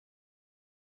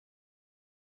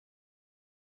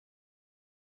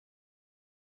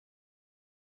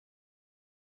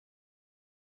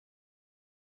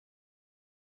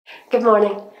Good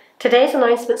morning. Today's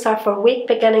announcements are for week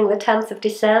beginning the 10th of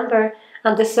December,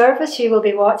 and the service you will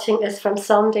be watching is from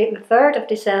Sunday the 3rd of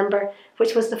December,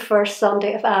 which was the first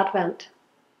Sunday of Advent.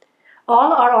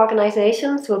 All our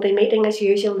organisations will be meeting as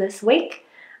usual this week,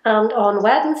 and on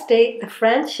Wednesday the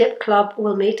Friendship Club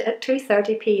will meet at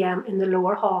 2:30 p.m. in the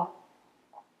lower hall.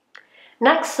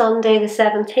 Next Sunday the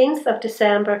 17th of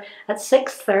December at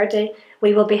 6:30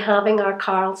 we will be having our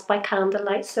carols by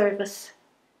candlelight service.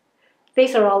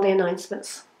 These are all the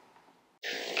announcements.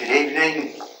 Good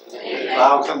evening.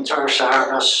 Welcome to our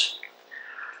service.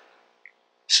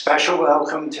 Special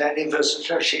welcome to any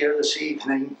visitors here this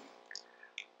evening,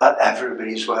 but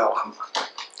everybody's welcome.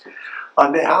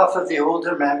 On behalf of the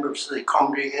older members of the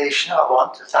congregation, I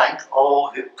want to thank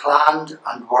all who planned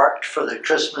and worked for the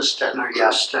Christmas dinner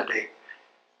yesterday.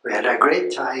 We had a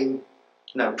great time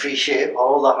and appreciate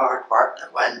all the hard work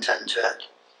that went into it.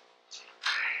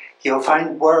 You'll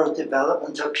find World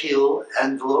Development Appeal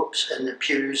envelopes in the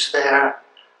pews there.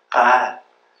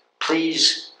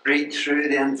 Please read through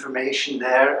the information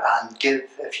there and give,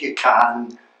 if you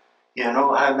can. You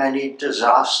know how many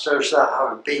disasters there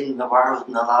have been in the world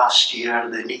in the last year.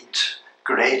 The need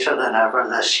greater than ever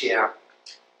this year.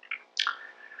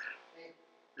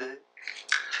 The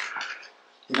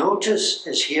notice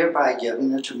is hereby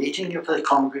given that a meeting of the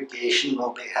congregation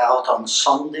will be held on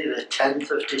Sunday the 10th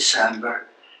of December,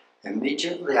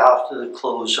 immediately after the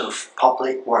close of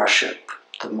public worship,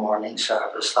 the morning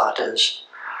service that is,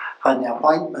 when the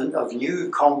appointment of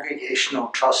new congregational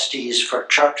trustees for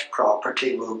church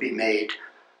property will be made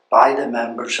by the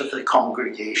members of the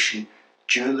congregation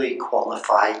duly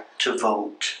qualified to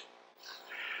vote.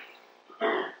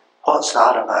 What's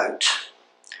that about?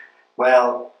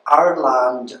 Well, our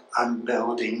land and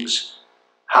buildings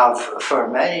have for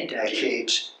many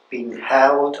decades been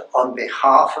held on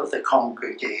behalf of the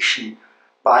congregation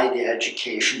by the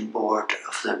Education Board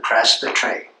of the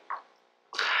Presbytery.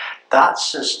 That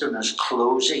system is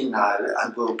closing now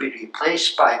and will be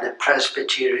replaced by the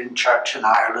Presbyterian Church in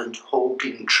Ireland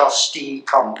Holding Trustee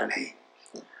Company.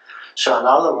 So in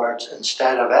other words,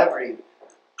 instead of every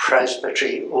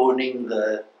presbytery owning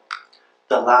the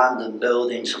land and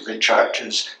buildings of the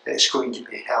churches, it's going to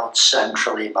be held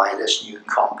centrally by this new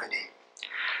company.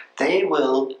 They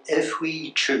will, if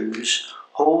we choose,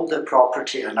 hold the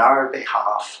property on our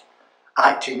behalf,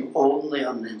 acting only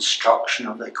on the instruction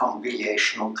of the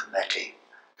congregational committee.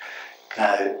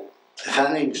 Now, if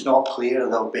anything's not clear,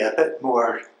 there'll be a bit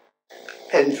more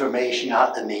information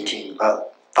at the meeting,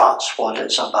 but that's what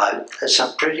it's about. It's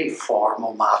a pretty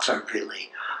formal matter,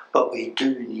 really, but we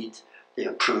do need the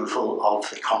approval of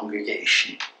the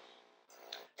congregation.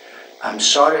 I'm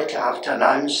sorry to have to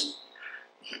announce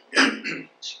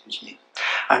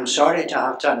I'm sorry to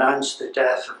have to announce the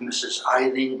death of Mrs.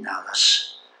 Eileen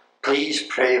Nellis. Please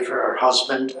pray for her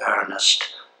husband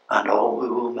Ernest and all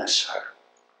who will miss her.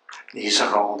 These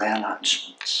are all the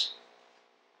announcements.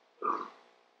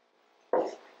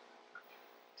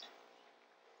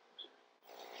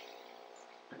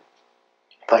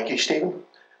 Thank you, Stephen.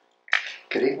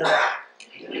 Good evening.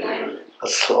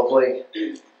 It's lovely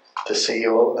to see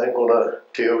you all. I'm going to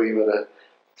do a wee bit of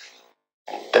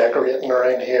decorating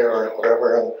around here or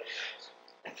whatever, and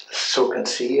so I can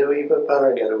see you a wee bit better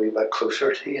and get a wee bit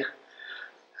closer to you.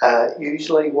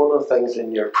 Usually one of the things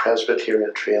in your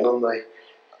Presbyterian training,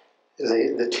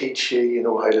 they teach you, you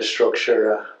know, how to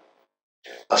structure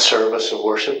a service of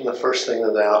worship, and the first thing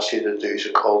that they ask you to do is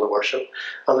a call to worship.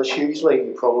 And it's usually,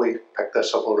 you probably picked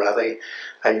this up already,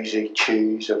 I usually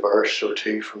choose a verse or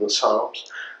two from the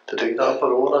Psalms to do that, but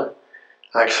I want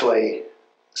to actually,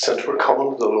 since we're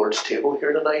coming to the Lord's table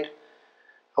here tonight,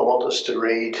 I want us to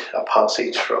read a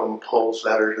passage from Paul's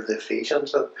letter to the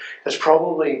Ephesians. And it's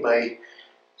probably my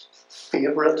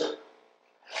favourite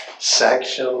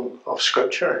section of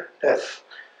Scripture. If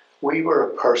we were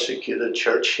a persecuted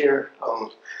church here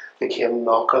and they came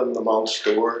knocking the man's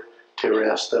door to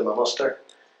arrest the minister,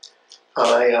 and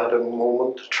I had a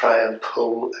moment to try and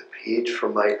pull a page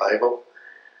from my Bible,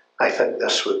 I think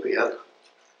this would be it.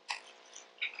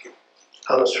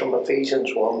 And it's from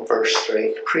Ephesians 1 verse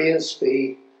 3. Praise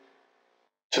be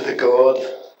to the God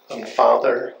and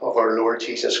Father of our Lord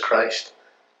Jesus Christ,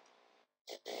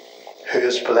 who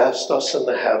has blessed us in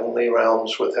the heavenly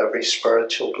realms with every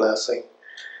spiritual blessing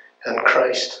in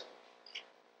Christ.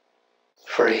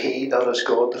 For he, that is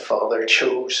God the Father,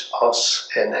 chose us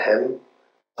in him,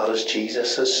 that is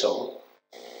Jesus his Son,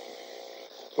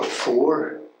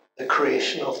 before the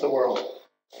creation of the world,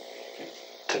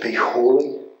 to be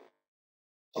holy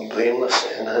and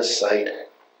blameless in his sight.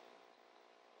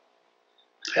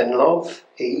 In love,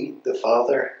 he, the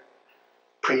Father,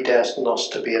 predestined us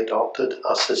to be adopted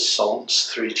as his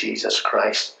sons through Jesus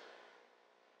Christ,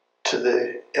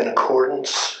 in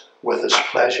accordance with his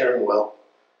pleasure and will,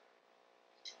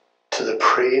 to the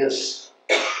praise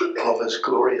of his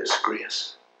glorious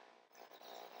grace.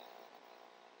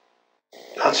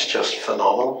 That's just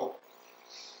phenomenal.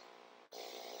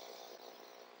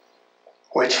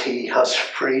 Which he has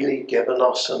freely given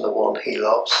us in the one he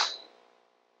loves.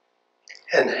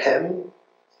 In him,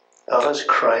 that is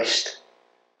Christ,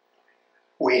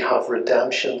 we have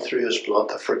redemption through his blood,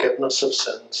 the forgiveness of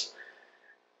sins,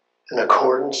 in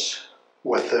accordance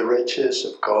with the riches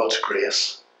of God's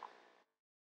grace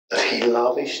that he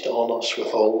lavished on us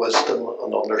with all wisdom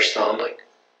and understanding.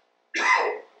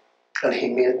 And he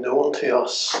made known to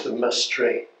us the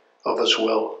mystery of his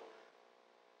will,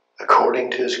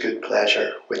 according to his good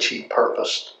pleasure, which he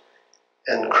purposed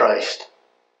in Christ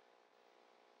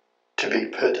to be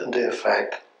put into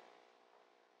effect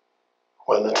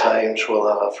when the times will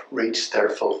have reached their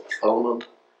fulfillment,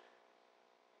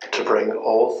 to bring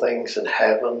all things in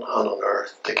heaven and on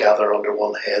earth together under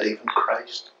one head, even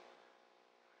Christ.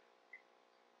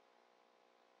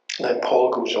 And then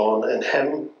Paul goes on, in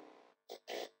him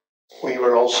we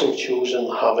were also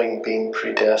chosen, having been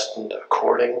predestined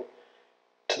according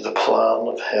to the plan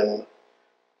of him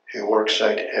who works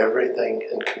out everything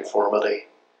in conformity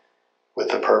with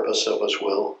the purpose of his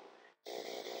will,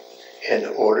 in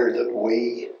order that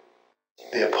we,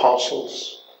 the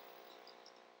apostles,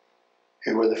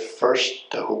 who were the first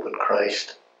to hope in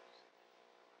Christ,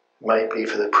 might be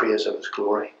for the praise of his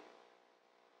glory.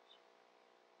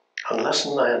 And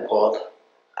listen then what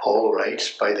Paul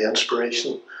writes by the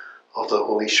inspiration of the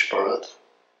Holy Spirit.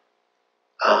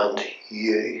 And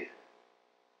you,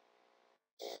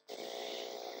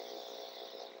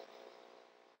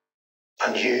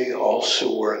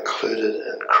 also were included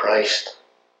in Christ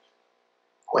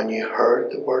when you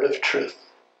heard the word of truth,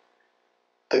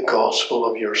 the gospel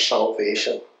of your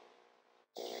salvation.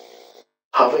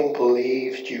 Having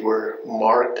believed, you were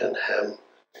marked in him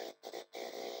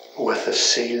with the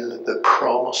seal, the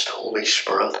promised Holy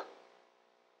Spirit,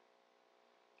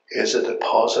 who is a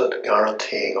deposit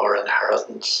guaranteeing our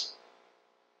inheritance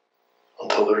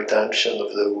until the redemption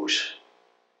of those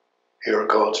who are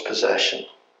God's possession.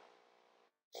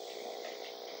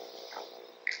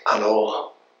 And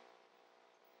all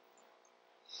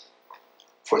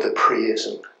for the praise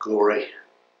and glory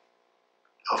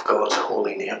of God's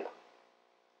holy name.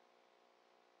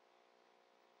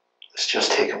 Let's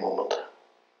just take a moment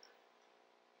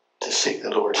to seek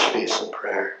the Lord's face in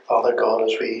prayer. Father God,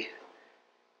 as we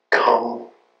come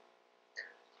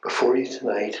before you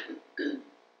tonight,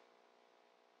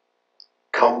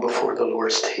 come before the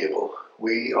Lord's table,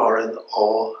 we are in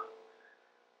awe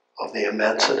of the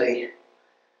immensity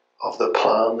of the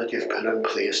plan that you've put in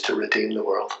place to redeem the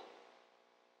world.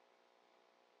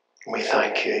 We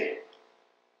thank you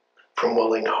from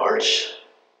willing hearts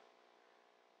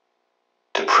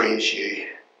to praise you,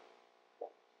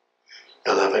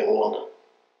 the living one.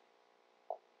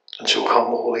 And so come,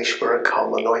 Holy Spirit,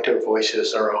 come, anoint our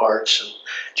voices and our hearts, and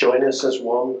join us as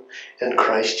one in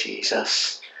Christ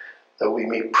Jesus, that we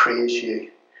may praise you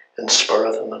in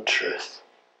spirit and in truth,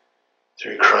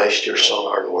 through Christ your Son,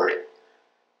 our Lord.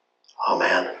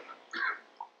 Amen.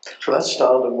 So let's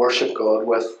stand and worship God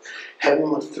with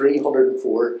hymn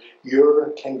 304,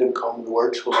 Your Kingdom Come. The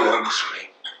words will be on the screen.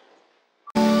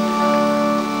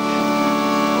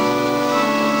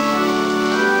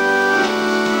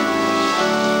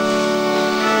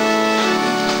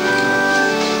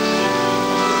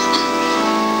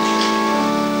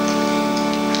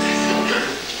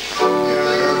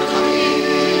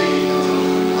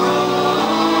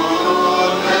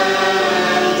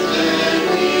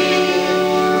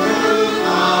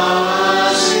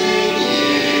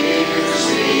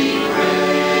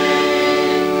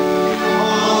 Oh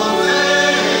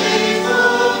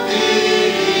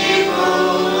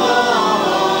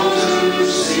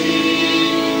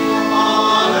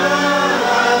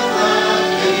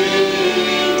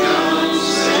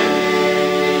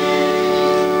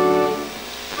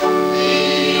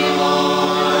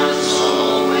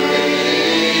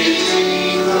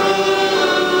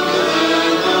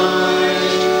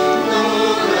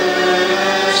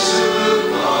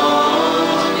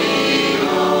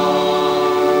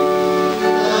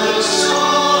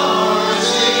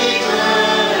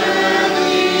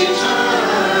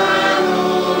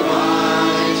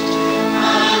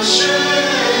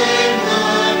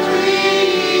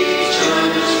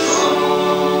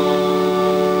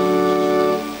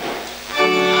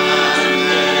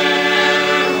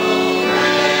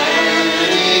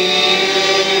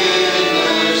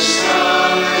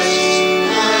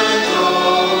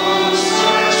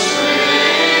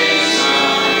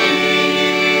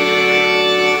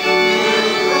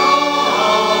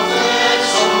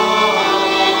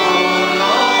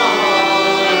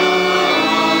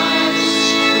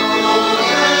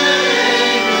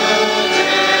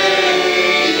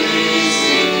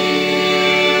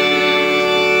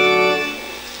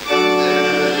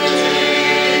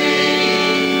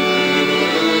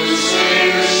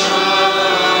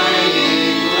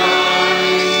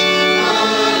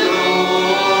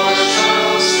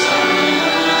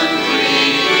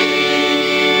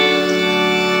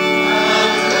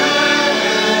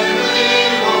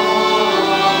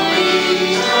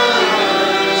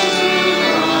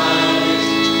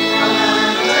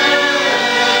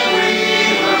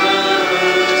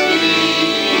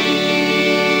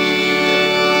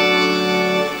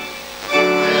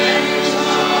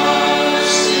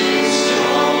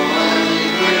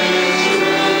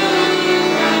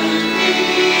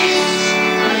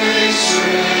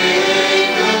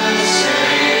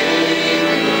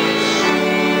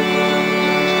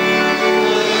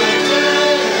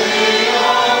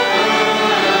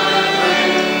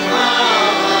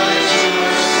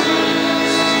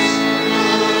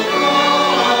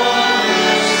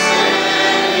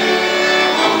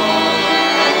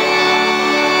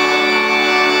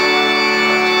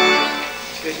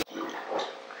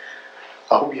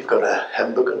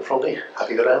front of you? Have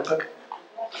you got an book?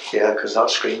 Yeah, because that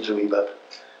screen's a wee bit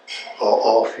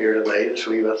off here tonight. It's a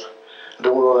wee bit. I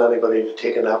don't want anybody to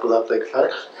take an epileptic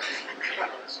fit.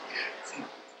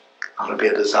 That would be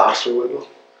a disaster, wouldn't it?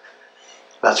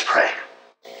 Let's pray.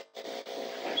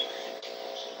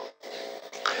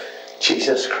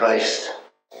 Jesus Christ,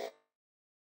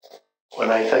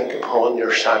 when I think upon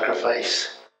your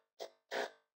sacrifice,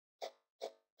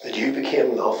 that you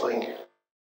became nothing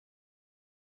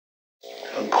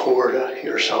and poured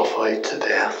yourself out to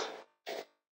death,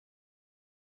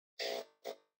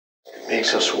 it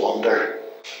makes us wonder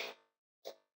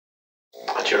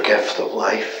at your gift of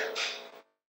life.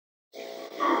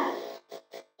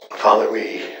 Father,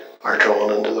 we are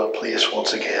drawn into that place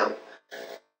once again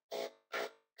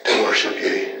to worship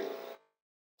you,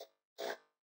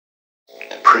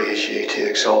 to praise you, to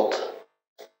exalt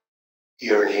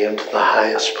your name to the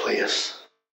highest place,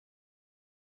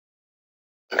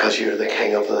 because you're the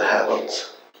King of the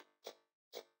heavens,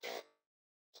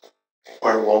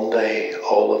 where one day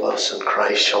all of us in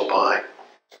Christ shall bow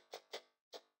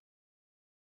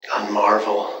and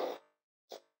marvel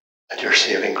at your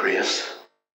saving grace.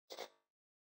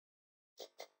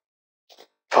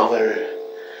 Father,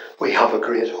 we have a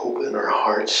great hope in our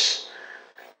hearts.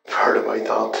 We've heard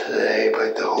about that today,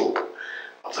 about the hope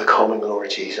of the coming Lord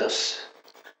Jesus.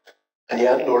 And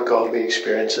yet, Lord God, we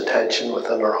experience a tension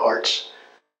within our hearts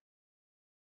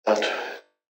that,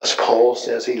 as Paul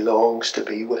says, he longs to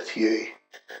be with you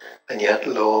and yet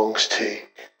longs to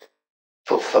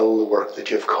fulfill the work that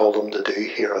you've called him to do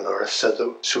here on earth so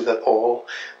that all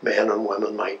men and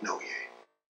women might know you.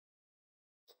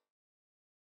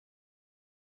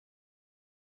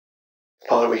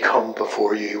 Father, we come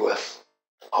before you with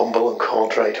humble and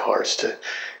contrite hearts to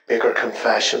make our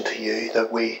confession to you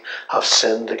that we have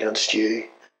sinned against you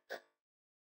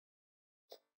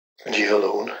and you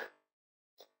alone.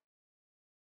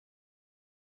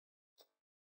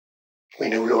 We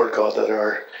know, Lord God, that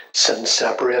our sins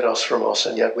separate us from us,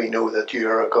 and yet we know that you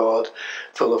are a God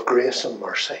full of grace and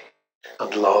mercy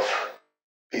and love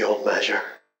beyond measure.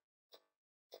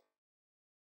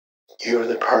 You are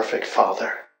the perfect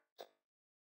Father.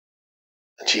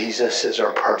 Jesus is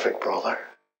our perfect brother.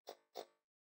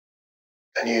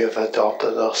 And you have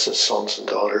adopted us as sons and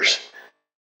daughters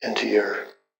into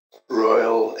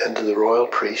the royal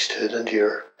priesthood, into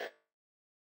your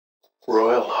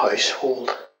royal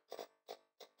household.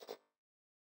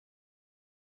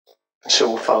 And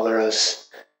so, Father, as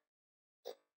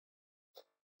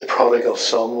the prodigal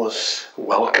son was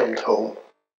welcomed home,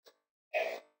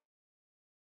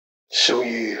 so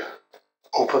you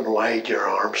open wide your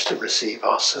arms to receive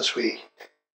us as we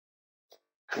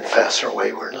confess our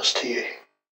waywardness to you.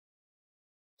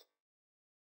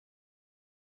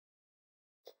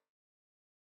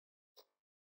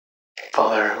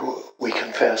 Father, we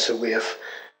confess that we have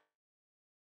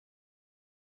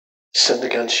sinned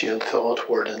against you in thought,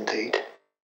 word, and deed.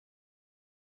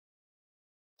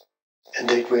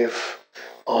 Indeed, we have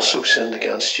also sinned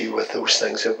against you with those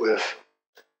things that we've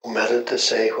omitted to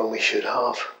say when we should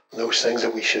have, those things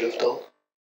that we should have done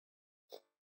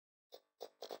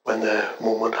when the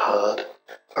moment had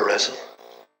arisen.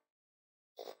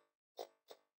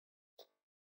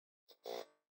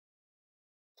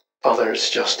 Father, it's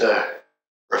just a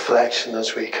reflection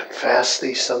as we confess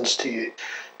these sins to you,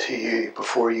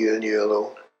 before you and you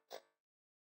alone,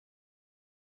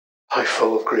 how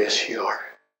full of grace you are,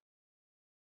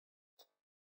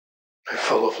 how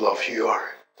full of love you are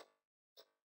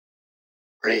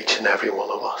for each and every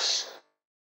one of us.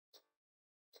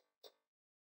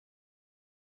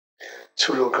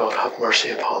 So, Lord God, have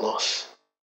mercy upon us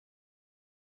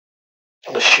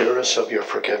and assure us of your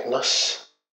forgiveness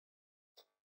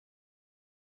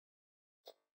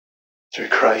through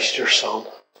Christ your Son,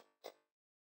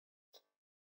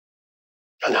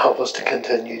 and help us to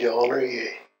continue to honour you.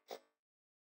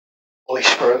 Holy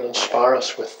Spirit, inspire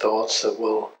us with thoughts that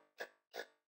will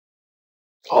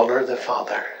honour the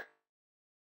Father.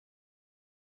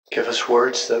 Give us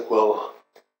words that will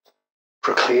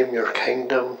proclaim your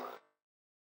kingdom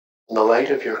and the light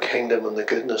of your kingdom and the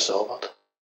goodness of it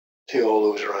to all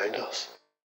those around us.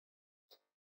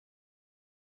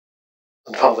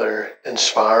 And Father,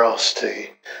 inspire us to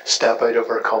step out of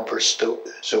our comfort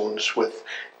zones with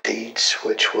deeds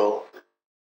which will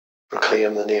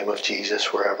proclaim the name of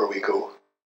Jesus wherever we go.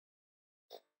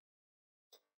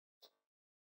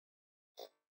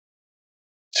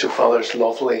 So, Father, it's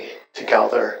lovely to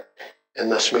gather in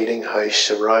this meeting house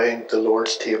around the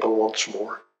Lord's table once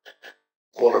more.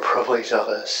 What a privilege that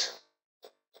is.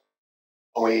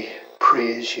 And we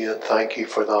praise you and thank you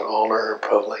for that honour and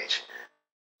privilege.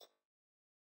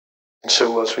 And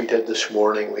so as we did this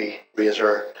morning, we raise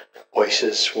our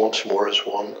voices once more as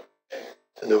one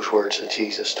in those words that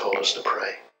Jesus taught us to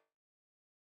pray.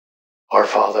 Our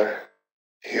Father,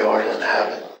 who art in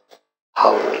heaven,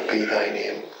 hallowed be thy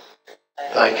name.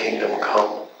 Thy kingdom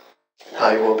come,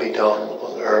 thy will be done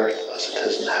on earth as it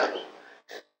is in heaven.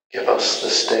 Give us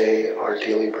this day our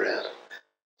daily bread.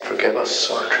 Forgive us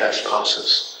our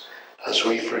trespasses, as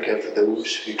we forgive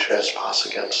those who trespass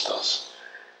against us.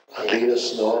 And lead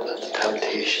us not into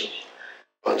temptation,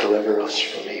 but deliver us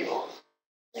from evil.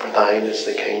 For thine is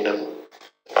the kingdom,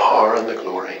 the power and the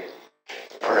glory,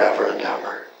 forever and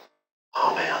ever.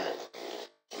 Amen.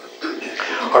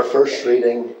 Our first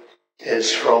reading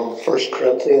is from 1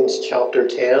 Corinthians chapter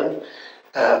 10.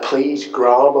 Please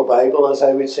grab a Bible, as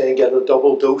I would say, get a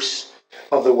double dose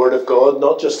of the Word of God,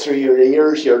 not just through your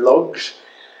ears, your lugs,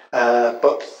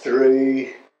 but through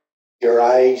your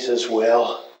eyes as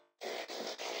well.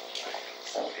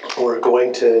 We're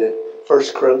going to 1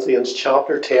 Corinthians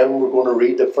chapter 10. We're going to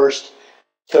read the first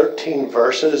 13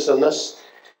 verses, and this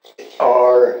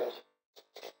are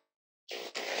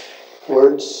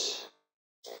words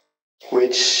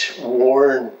which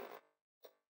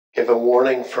give a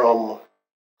warning from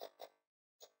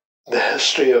the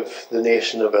history of the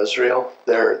nation of Israel,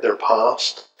 their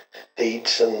past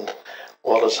deeds and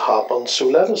what has happened. So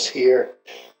let us hear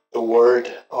the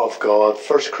word of God.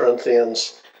 1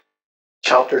 Corinthians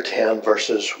chapter 10,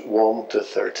 verses 1 to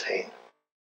 13.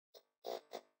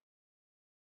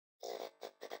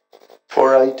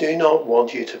 For I do not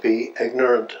want you to be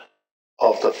ignorant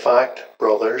of the fact,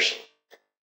 brothers,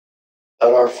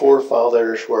 that our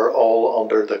forefathers were all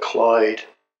under the cloud,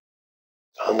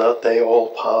 and that they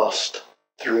all passed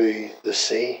through the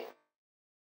sea.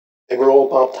 They were all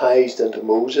baptized into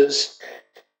Moses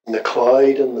in the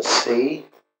cloud and the sea.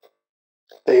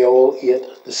 They all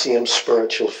ate the same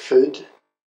spiritual food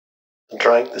and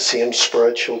drank the same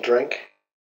spiritual drink.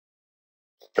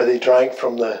 For they drank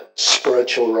from the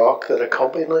spiritual rock that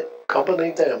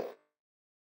accompanied them.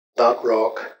 That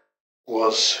rock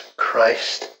was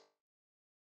Christ.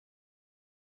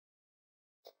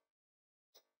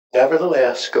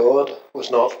 Nevertheless, God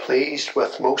was not pleased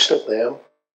with most of them.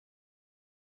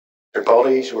 Their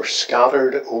bodies were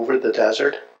scattered over the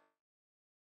desert.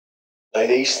 Now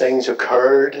these things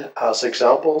occurred as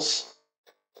examples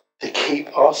to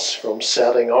keep us from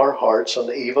setting our hearts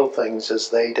on evil things as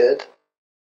they did.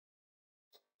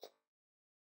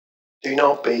 Do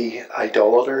not be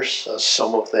idolaters, as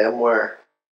some of them were.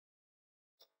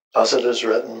 As it is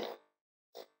written,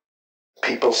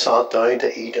 people sat down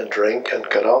to eat and drink and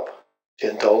got up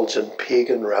to indulge in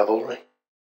pagan revelry.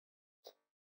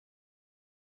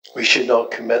 We should not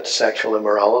commit sexual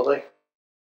immorality,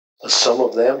 as some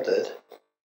of them did.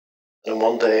 And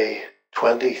one day,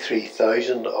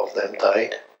 23,000 of them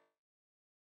died.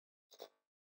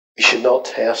 We should not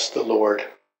test the Lord,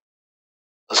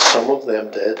 as some of them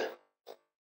did,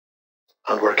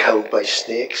 and were killed by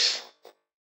snakes.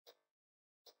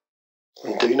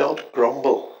 And do not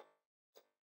grumble,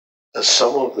 as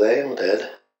some of them did.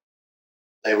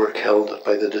 They were killed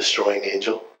by the destroying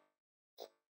angel.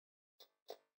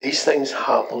 These things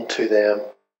happened to them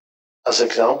as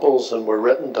examples and were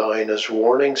written down as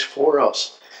warnings for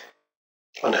us,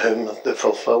 on whom the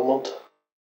fulfillment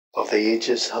of the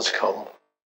ages has come.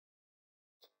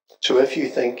 So if you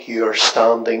think you are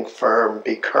standing firm,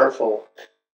 be careful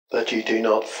that you do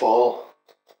not fall.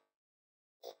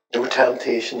 No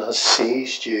temptation has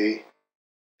seized you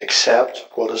except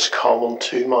what is common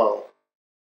to man.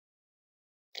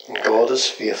 And God is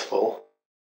faithful.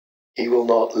 He will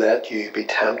not let you be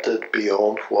tempted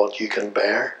beyond what you can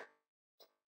bear.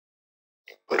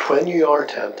 But when you are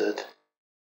tempted,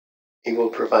 He will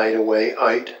provide a way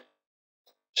out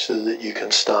so that you can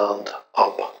stand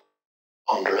up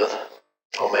under it.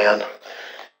 Amen.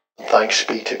 And thanks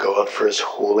be to God for His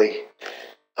holy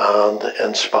and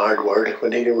inspired word. We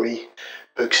need to read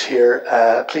books here.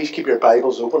 Please keep your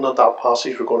Bibles open at that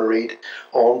passage. We're going to read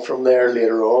on from there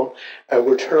later on.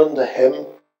 We're turning to hymn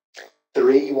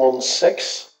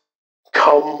 316.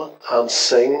 Come and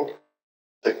sing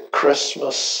the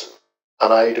Christmas,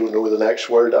 and I don't know the next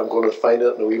word. I'm going to find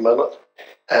it in a wee minute.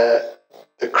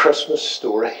 The Christmas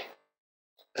story.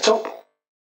 It's up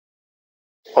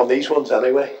on these ones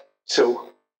anyway. So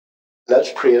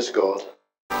let's praise God.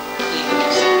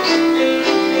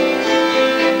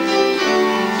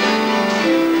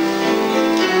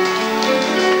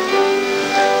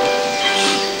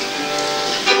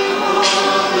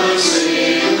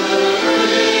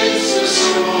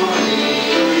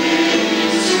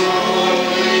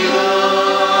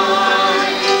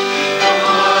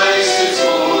 Christ is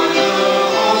born, the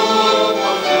hope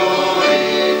of glory.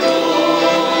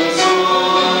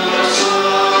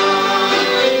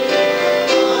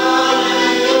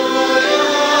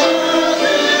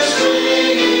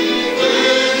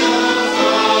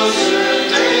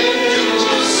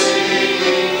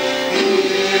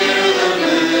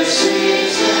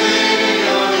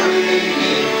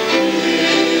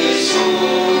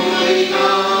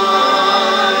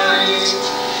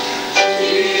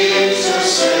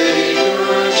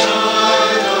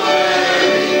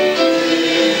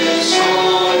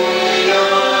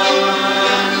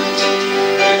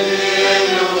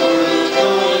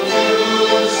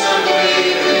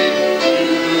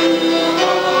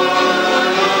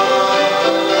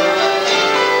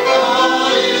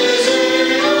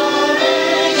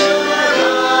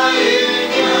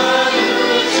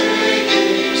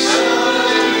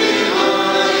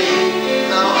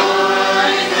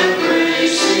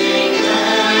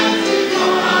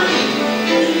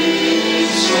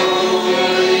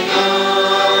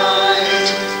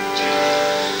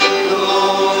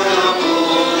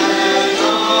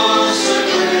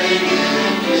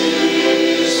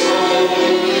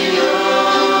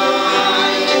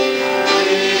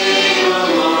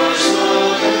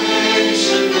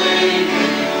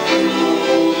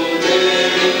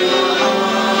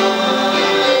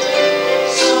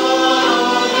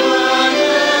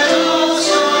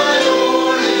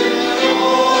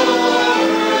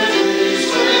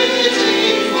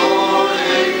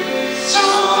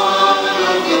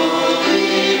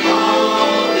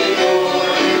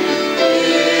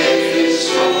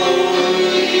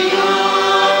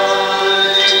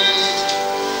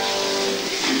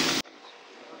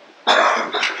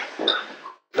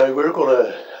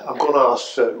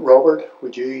 ask Robert,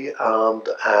 would you, and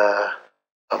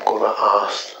I'm going to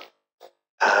ask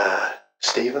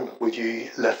Stephen, would you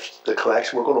lift the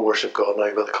collection? We're going to worship God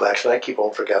now with the collection. I keep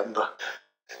on forgetting to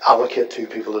allocate 2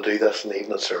 people to do this in the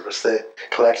evening service. The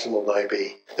collection will now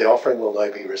be, the offering will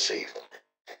now be received.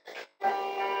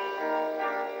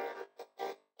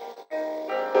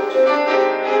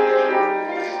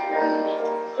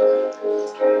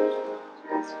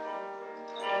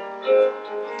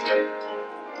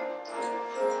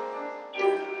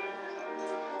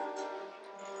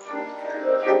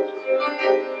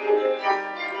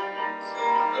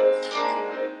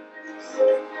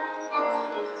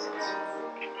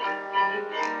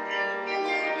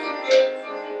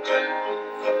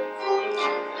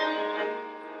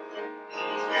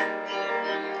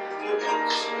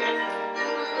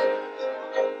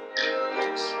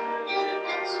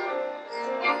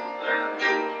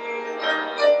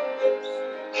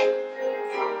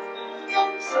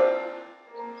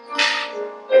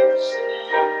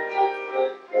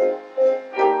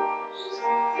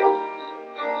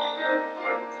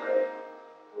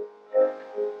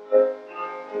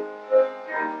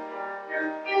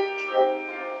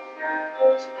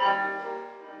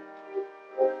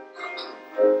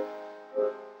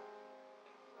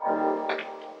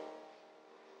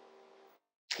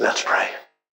 Let's pray.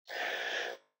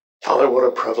 Father, what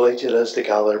a privilege it is to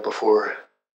gather before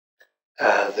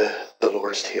the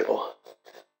Lord's table.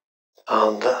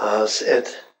 And as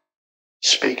it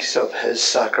speaks of his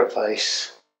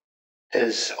sacrifice,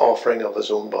 his offering of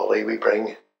his own body, we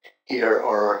bring here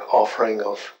our offering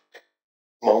of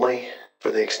money for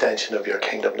the extension of your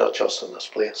kingdom, not just in this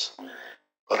place,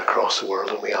 but across the world.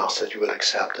 And we ask that you would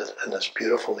accept it in this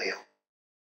beautiful name.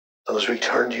 And as we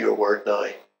turn to your word now,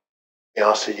 we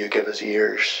ask that you give us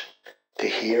ears to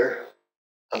hear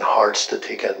and hearts to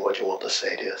take in what you want to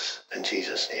say to us. In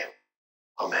Jesus' name,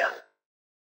 amen.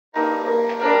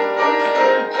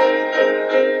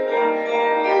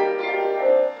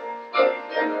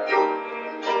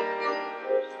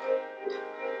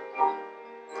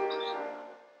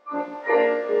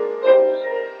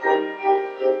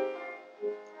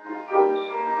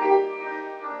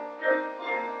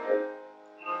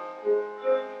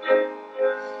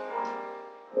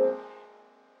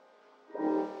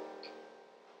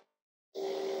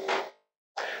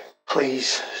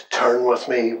 Please turn with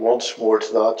me once more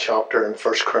to that chapter in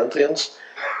 1 Corinthians,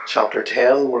 chapter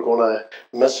 10. We're going to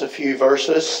miss a few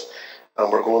verses,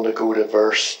 and we're going to go to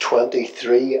verse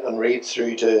 23 and read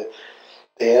through to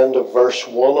the end of verse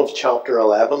 1 of chapter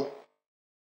 11.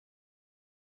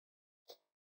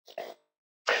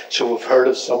 So we've heard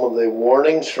of some of the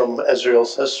warnings from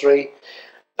Israel's history.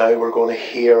 Now we're going to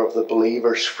hear of the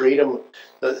believer's freedom,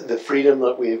 the freedom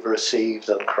that we've received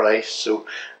in Christ. So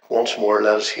once more,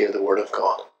 let us hear the word of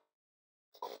God.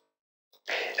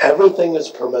 Everything is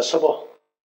permissible,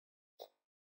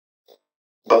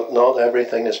 but not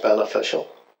everything is beneficial.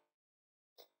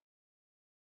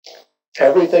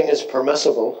 Everything is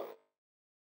permissible,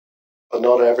 but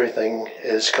not everything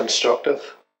is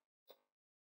constructive.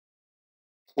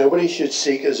 Nobody should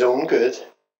seek his own good,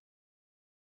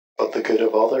 but the good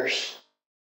of others.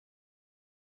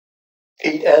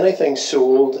 Eat anything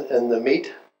sold in the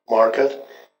meat market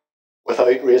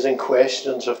without raising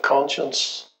questions of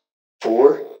conscience,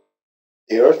 for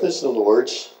the earth is the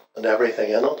Lord's and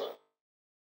everything in it.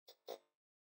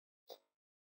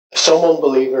 If some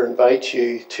unbeliever invites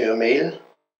you to a meal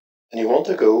and you want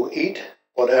to go, eat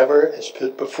whatever is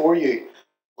put before you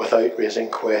without raising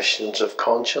questions of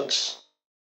conscience.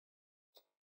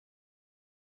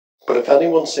 But if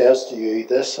anyone says to you,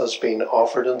 this has been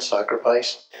offered in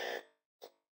sacrifice,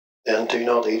 then do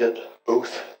not eat it,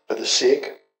 both for the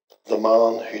sake of the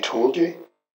man who told you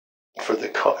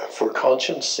and for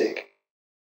conscience sake.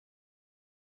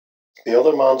 The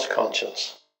other man's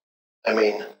conscience,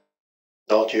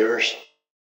 not yours.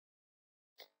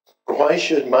 For why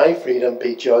should my freedom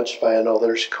be judged by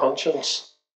another's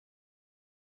conscience?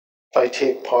 If I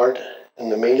take part in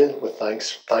the meal with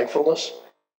thankfulness,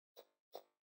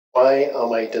 why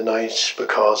am I denounced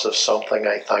because of something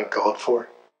I thank God for?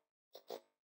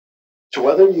 So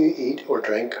whether you eat or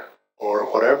drink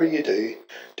or whatever you do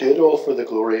it all for the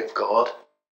glory of God.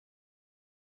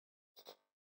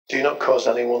 Do not cause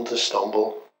anyone to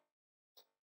stumble,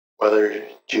 whether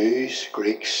Jews,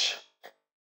 Greeks,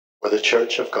 or the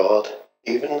Church of God,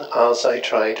 even as I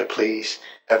try to please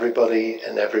everybody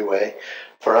in every way.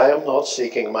 For I am not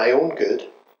seeking my own good,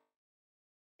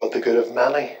 but the good of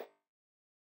many,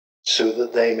 so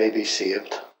that they may be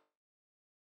saved.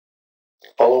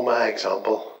 Follow my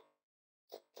example,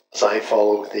 as I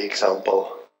follow the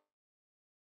example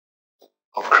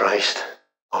of Christ.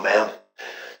 Amen.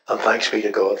 And thanks be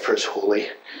to God for his holy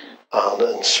and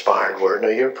inspired word. Now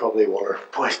you're probably wondering,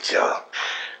 boy, John,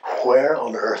 where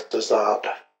on earth does that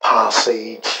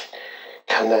passage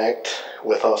connect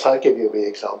with us? I'll give you a wee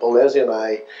example. Leslie and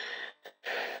I,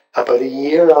 about a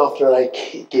year after I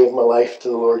gave my life to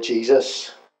the Lord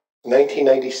Jesus,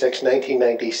 1996,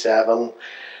 1997,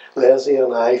 Leslie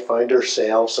and I found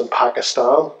ourselves in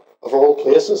Pakistan, of all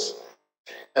places,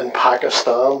 in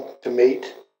Pakistan to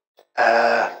meet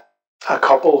a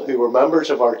couple who were members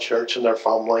of our church and their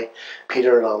family,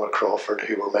 Peter and Anna Crawford,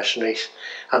 who were missionaries.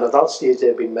 And at that stage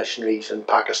they'd been missionaries in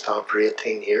Pakistan for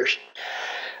 18 years.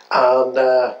 And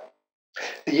the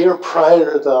year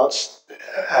prior to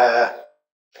that,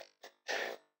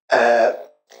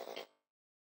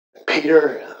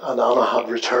 Peter and Anna had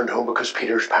returned home because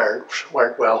Peter's parents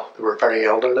weren't well. They were very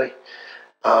elderly.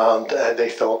 And they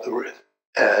thought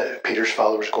Peter's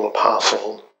father was going to pass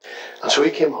on. And so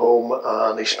he came home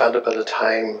and he spent a bit of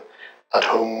time at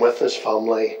home with his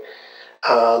family.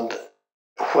 And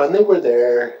when they were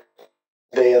there,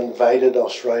 they invited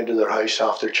us round to their house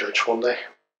after church one day.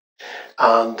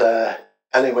 And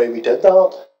anyway, we did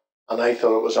that. And I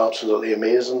thought it was absolutely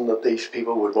amazing that these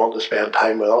people would want to spend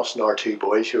time with us and our two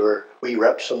boys who were wee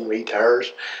rips and wee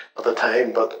terrors at the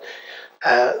time. But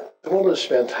they wanted to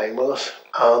spend time with us.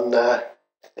 And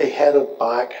they headed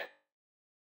back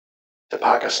to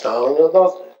Pakistan, and I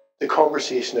thought the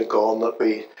conversation had gone that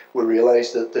we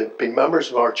realised that they'd been members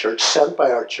of our church, sent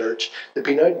by our church. They'd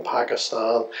been out in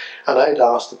Pakistan, and I'd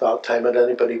asked at that time, had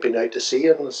anybody been out to see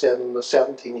it? And they said in the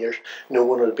 17 years, no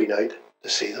one had been out to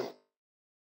see them.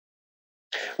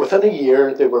 Within a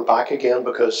year, they were back again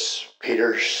because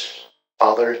Peter's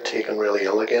father had taken really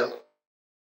ill again.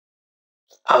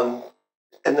 And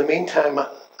in the meantime,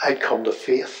 I'd come to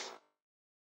faith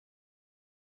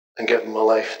and given my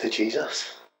life to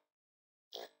Jesus.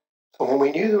 And when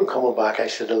we knew they were coming back, I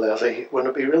said to Leslie,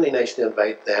 wouldn't it be really nice to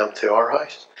invite them to our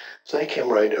house? So they came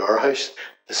round to our house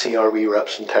to see our wee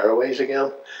rips and tearaways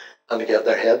again and to get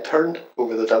their head turned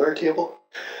over the dinner table.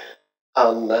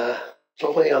 And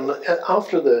lovely. And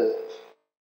after the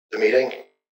meeting,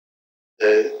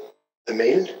 the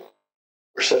meal,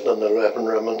 we're sitting in the living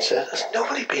room and said, has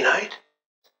nobody been out?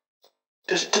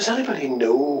 Does anybody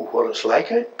know what it's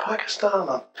like out in Pakistan?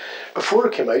 And before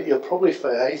I came out, you'll probably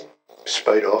find I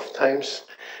spout off times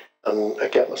and I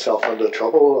get myself into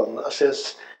trouble. And I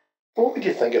says, what would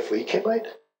you think if we came out?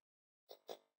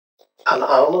 And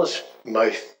Anna's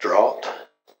mouth dropped.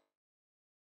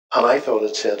 And I thought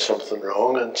I'd said something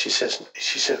wrong. And she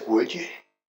said, would you?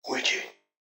 Would you?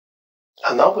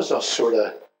 And that was us sort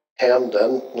of hemmed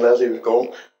in. And Leslie was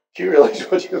going, do you realise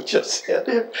what you've just said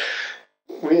here?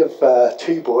 We have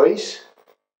two boys.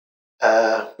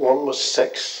 One was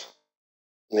 6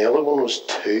 and the other one was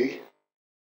 2.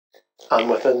 And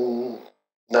within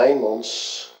 9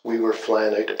 months, we were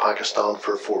flying out to Pakistan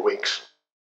for 4 weeks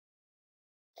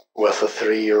with a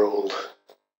 3-year-old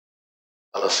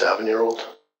and a 7-year-old.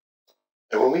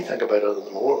 And when we think about it in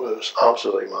the moment, it was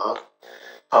absolutely mad.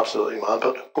 Absolutely mad.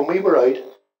 But when we were out,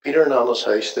 Peter and Anna's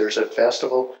house, there's a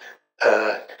festival,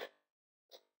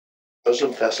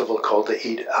 Muslim festival called the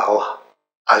Eid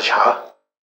al-Adha.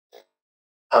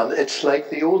 And it's like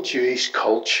the old Jewish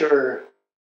culture.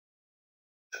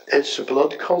 It's a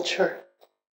blood culture.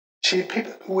 See,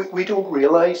 people, we don't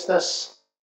realise this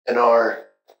in our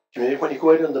community. When you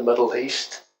go out in the Middle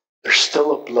East, there's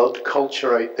still a blood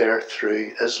culture out there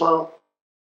through Islam.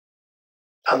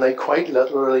 And they quite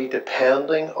literally,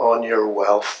 depending on your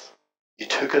wealth, you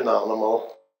took an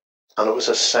animal and it was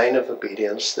a sign of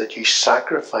obedience that you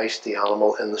sacrificed the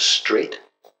animal in the street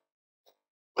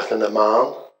with an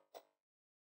imam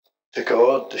to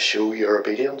God to show your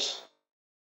obedience.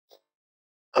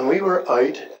 And we were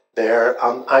out there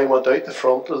and I went out the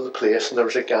front of the place and there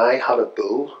was a guy had a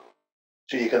bull.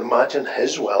 So you can imagine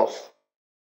his wealth.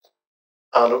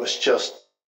 And it was just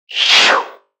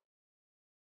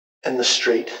in the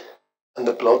street and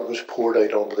the blood was poured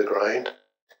out onto the ground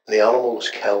and the animal was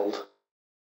killed.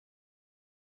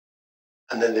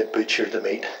 And then they butchered the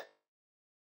meat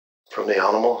from the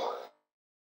animal.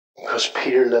 Because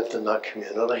Peter lived in that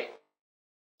community,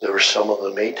 there was some of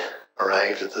the meat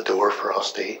arrived at the door for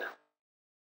us to eat.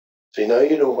 See, now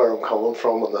you know where I'm coming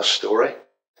from in this story.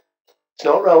 It's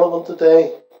not relevant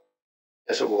today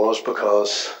as it was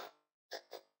because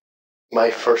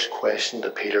my first question to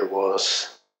Peter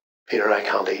was, Peter, I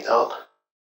can't eat that.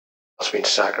 That's been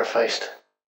sacrificed.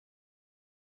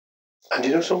 And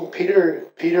you know something,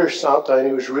 Peter sat down,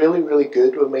 he was really, really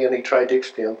good with me and he tried to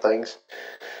explain things.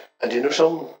 And you know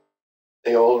something,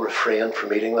 they all refrained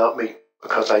from eating that meat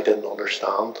because I didn't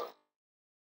understand.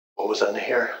 what was in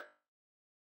here,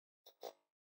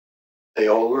 they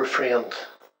all refrained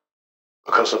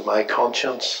because of my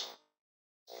conscience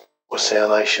was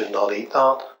saying I should not eat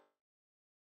that.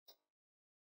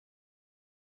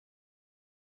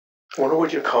 I wonder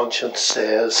what your conscience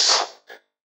says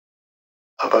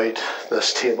about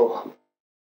this table.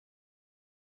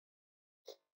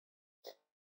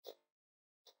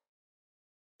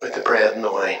 About the bread and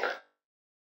the wine.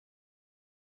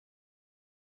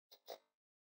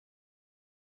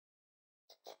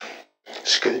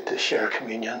 It's good to share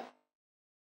communion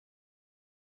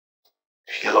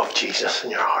if you love Jesus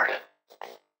in your heart.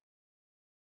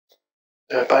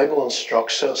 The Bible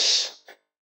instructs us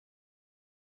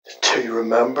to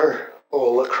remember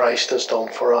all that Christ has done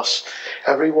for us.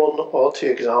 Everyone ought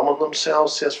to examine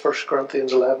themselves, says 1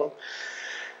 Corinthians 11,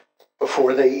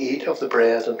 before they eat of the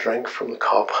bread and drink from the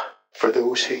cup. For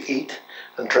those who eat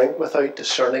and drink without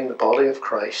discerning the body of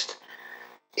Christ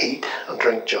eat and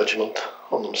drink judgment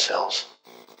on themselves.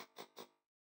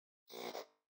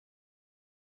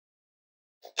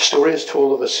 The story is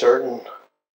told of a certain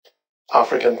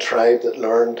African tribe that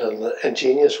learned an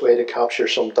ingenious way to capture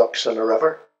some ducks in a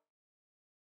river.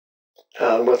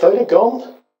 And without a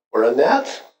gun or a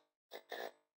net,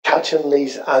 catching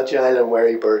these agile and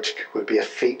wary birds would be a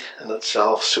feat in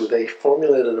itself. So they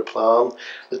formulated a plan.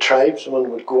 The tribesmen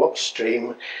would go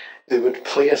upstream, they would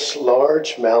place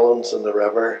large melons in the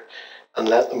river and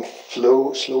let them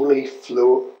slowly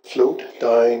float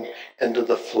down into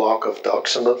the flock of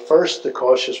ducks. And at first the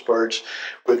cautious birds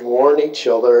would warn each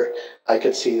other. I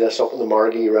could see this up in the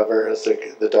Margee River as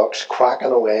the ducks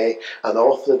quacking away, and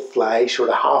off they'd fly, sort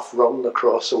of half run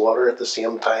across the water at the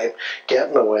same time,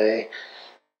 getting away.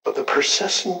 But the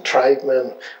persistent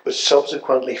tribemen would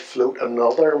subsequently float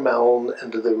another melon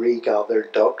into the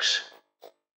regathered ducks.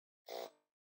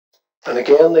 And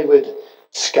again they would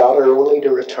scatter, only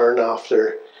to return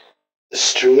after the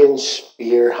strange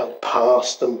spear had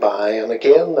passed them by. And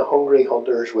again the hungry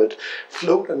hunters would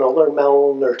float another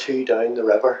melon or two down the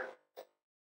river.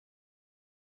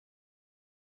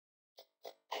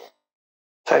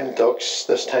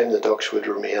 This time the ducks would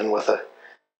remain with a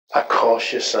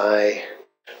cautious eye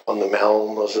on the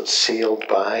melon as it sailed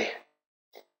by.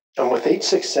 And with each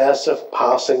successive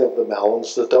passing of the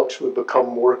melons, the ducks would become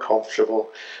more comfortable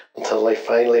until they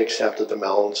finally accepted the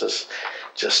melons as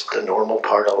just a normal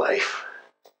part of life.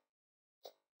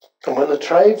 And when the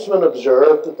tribesmen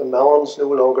observed that the melons no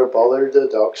longer bothered the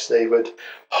ducks, they would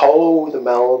hollow the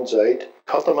melons out,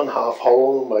 cut them in half,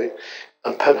 hollow them out,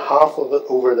 and put half of it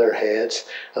over their heads,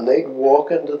 and they'd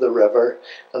walk into the river,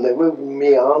 and they would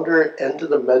meander into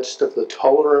the midst of the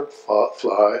tolerant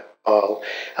fowl,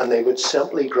 and they would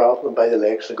simply grab them by the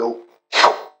legs and go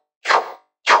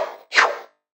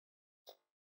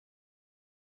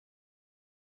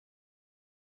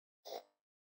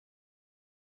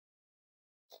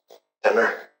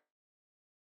dinner,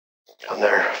 and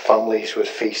their families would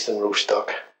feast and roast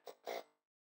duck.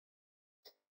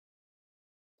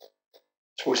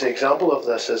 I suppose the example of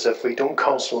this is if we don't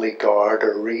constantly guard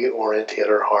or reorientate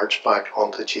our hearts back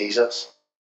onto Jesus,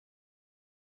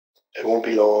 it won't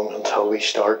be long until we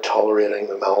start tolerating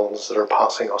the melons that are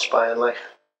passing us by in life.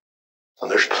 And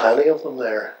there's plenty of them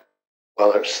there,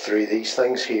 whether it's through these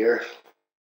things here,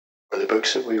 or the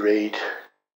books that we read,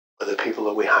 or the people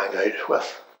that we hang out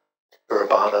with, who are a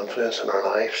bad influence in our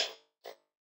lives.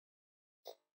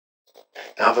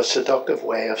 They have a seductive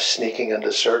way of sneaking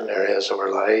into certain areas of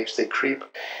our lives. They creep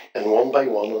in one by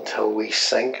one until we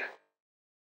sink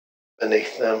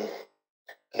beneath them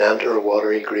and enter a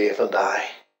watery grave and die.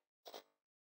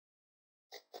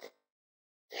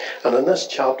 And in this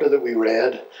chapter that we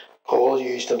read, Paul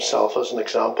used himself as an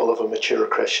example of a mature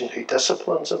Christian who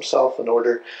disciplines himself in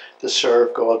order to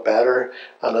serve God better.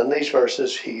 And in these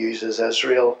verses he uses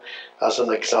Israel as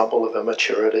an example of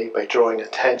immaturity by drawing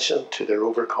attention to their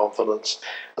overconfidence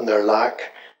and their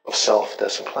lack of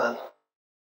self-discipline.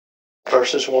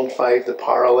 Verses 1-5, the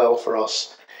parallel for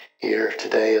us here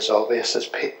today is obvious. As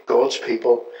God's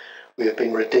people, we have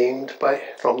been redeemed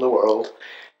from the world,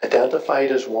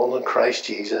 identified as one in Christ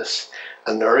Jesus,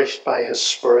 and nourished by his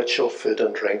spiritual food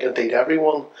and drink. Indeed, every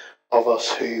one of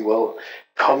us who will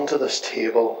come to this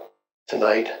table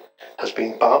tonight has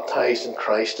been baptized in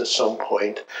Christ at some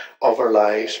point of our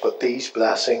lives, but these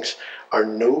blessings are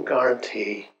no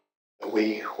guarantee that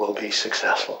we will be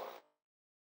successful.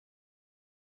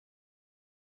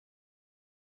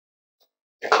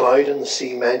 The cloud and the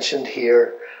sea mentioned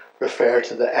here refer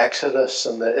to the Exodus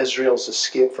and the Israel's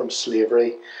escape from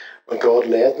slavery, when God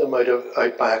led them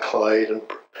out by a cloud and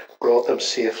brought them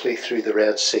safely through the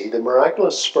Red Sea. The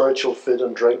miraculous spiritual food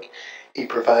and drink he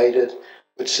provided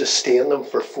would sustain them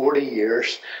for 40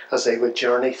 years as they would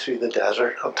journey through the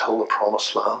desert until the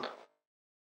promised land.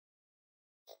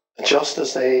 And just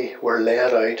as they were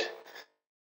led out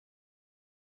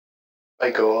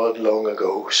by God long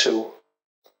ago, so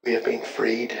we have been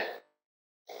freed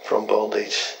from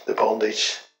the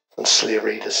bondage and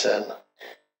slavery to sin,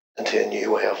 into a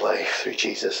new way of life through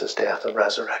Jesus' death and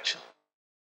resurrection.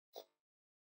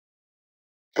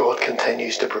 God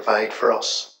continues to provide for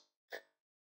us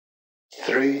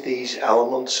through these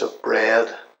elements of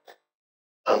bread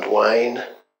and wine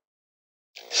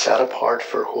set apart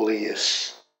for holy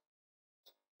use.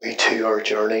 We too are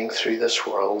journeying through this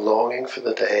world, longing for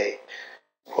the day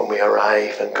when we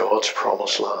arrive in God's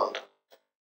promised land,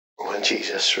 when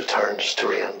Jesus returns to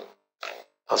reign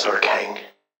as our King.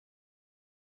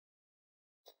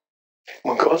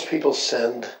 When God's people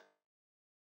sinned,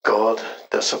 God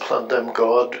disciplined them.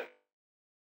 God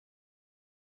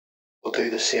will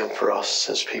do the same for us,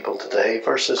 his people today.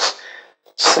 Verses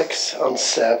 6 and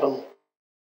 7,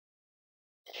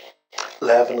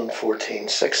 11 and 14,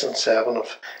 6 and 7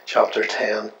 of chapter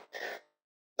 10.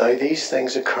 Now these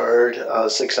things occurred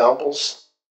as examples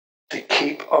to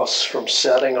keep us from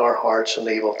setting our hearts on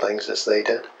evil things as they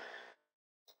did.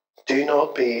 Do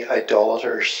not be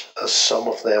idolaters as some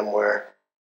of them were.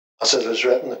 As it is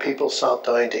written, the people sat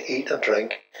down to eat and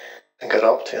drink and got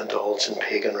up to indulge in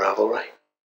pagan revelry.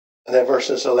 And then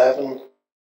verses 11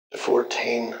 to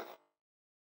 14.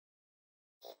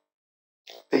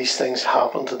 These things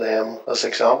happened to them as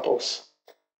examples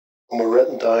and were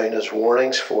written down as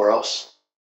warnings for us,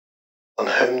 on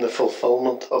whom the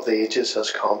fulfillment of the ages has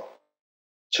come.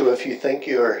 So if you think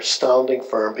you are standing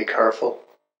firm, be careful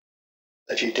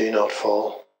that you do not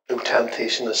fall. No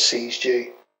temptation has seized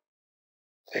you,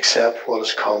 except what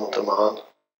is common to man.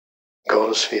 God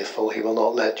is faithful. He will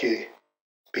not let you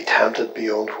be tempted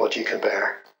beyond what you can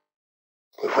bear.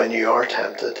 But when you are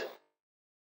tempted,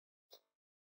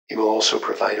 he will also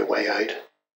provide a way out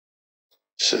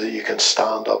so that you can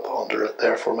stand up under it.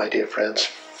 Therefore, my dear friends,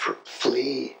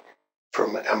 flee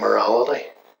from immorality.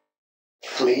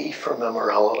 Flee from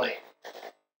immorality.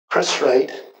 Chris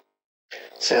Wright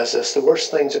says this: the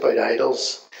worst things about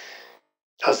idols,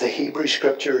 as the Hebrew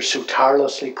scriptures so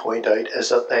tirelessly point out, is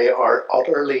that they are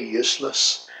utterly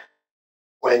useless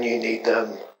when you need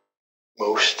them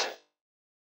most.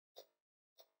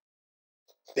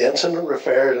 The incident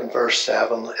referred in verse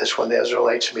 7 is when the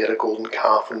Israelites made a golden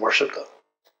calf and worshipped it.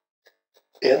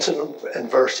 The incident in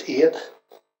verse 8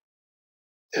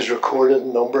 is recorded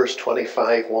in Numbers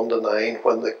 25, 1-9,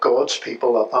 when the God's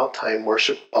people at that time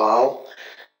worshipped Baal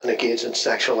and engaged in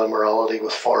sexual immorality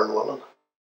with foreign women.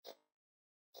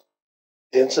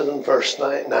 The incident in verse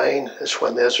 9 is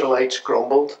when the Israelites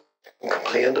grumbled and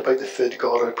complained about the food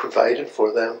God had provided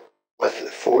for them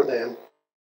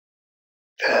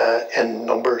in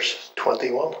Numbers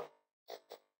 21.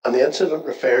 And the incident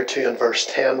referred to in verse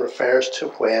 10 refers to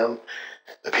when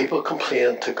the people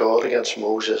complained to God against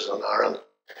Moses and Aaron,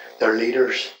 their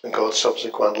leaders, and God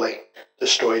subsequently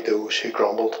destroyed those who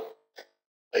grumbled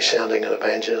by sending an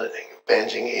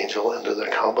avenging angel into their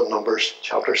camp in Numbers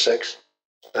chapter 6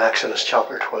 and Exodus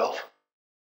chapter 12.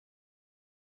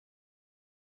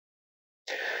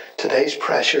 Today's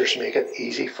pressures make it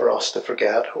easy for us to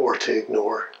forget or to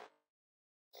ignore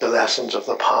the lessons of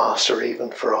the past, or even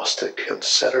for us to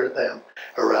consider them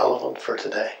irrelevant for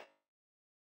today.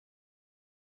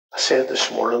 I said this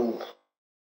morning,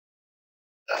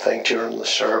 I think during the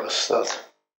service, that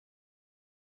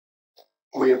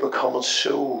we are becoming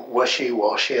so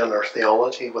wishy-washy in our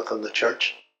theology within the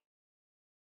church.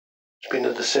 There's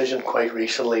been a decision quite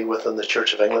recently within the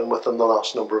Church of England, within the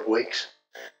last number of weeks,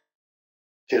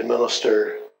 to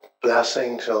administer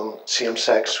blessings on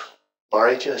same-sex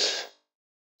marriages,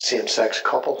 same-sex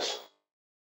couples.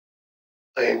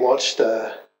 I watched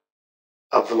a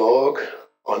vlog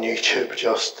on YouTube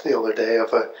just the other day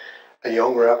of a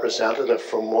young representative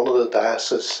from one of the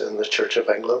dioceses in the Church of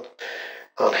England,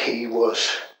 and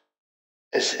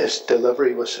his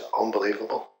delivery was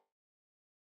unbelievable.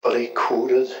 But he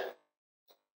quoted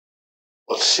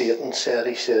what Satan said.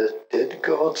 He said, "Did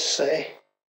God say?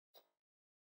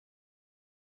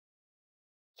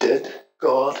 Did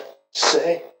God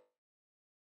say?"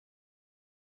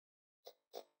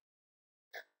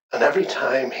 And every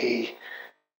time he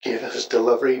gave his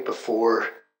delivery before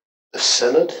the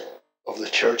Synod of the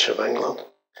Church of England,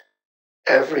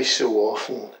 every so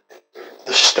often,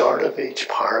 the start of each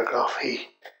paragraph, he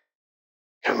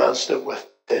commenced it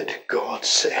with, "Did God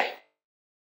say?"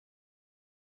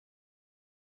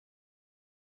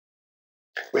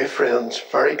 We have friends,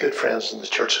 very good friends in the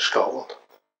Church of Scotland,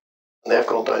 and they've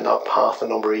gone down that path a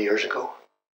number of years ago.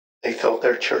 They thought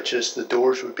their churches, the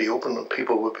doors would be open and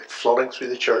people would be flooding through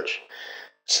the church.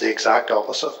 It's the exact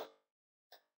opposite.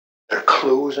 They're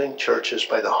closing churches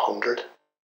by the 100.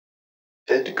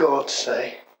 Did God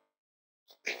say,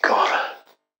 we gotta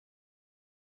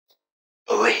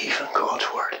believe in God's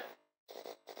word?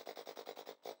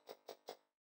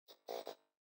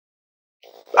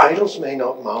 Idols may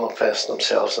not manifest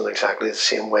themselves in exactly the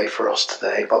same way for us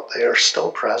today, but they are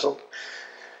still present.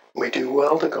 We do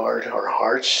well to guard our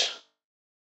hearts.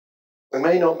 We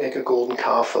may not make a golden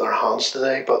calf with our hands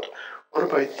today, but what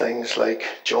about things like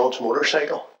John's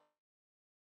motorcycle?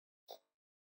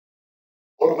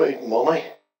 What about money?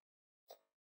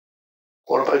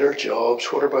 What about our jobs?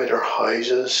 What about our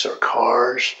houses, our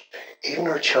cars, even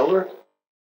our children?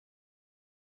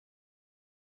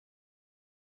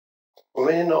 We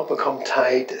may not become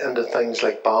tied into things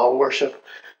like Baal worship,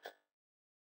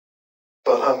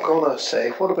 but I'm going to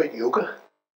say, what about yoga?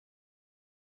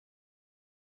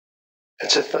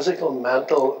 It's a physical,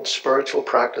 mental, and spiritual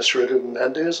practice rooted in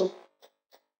Hinduism,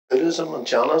 Buddhism, and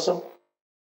Jainism.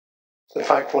 In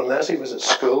fact, when Leslie was at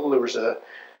school, there was an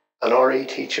RE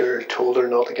teacher who told her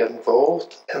not to get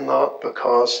involved in that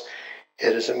because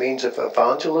it is a means of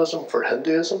evangelism for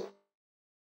Hinduism.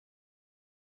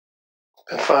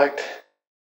 In fact,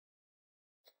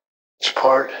 it's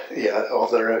part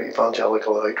of their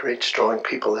evangelical outreach, drawing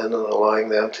people in and allowing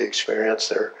them to experience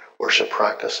their worship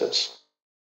practices.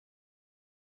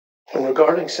 And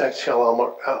regarding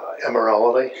sexual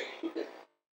immorality,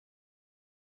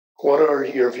 what are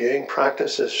your viewing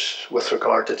practices with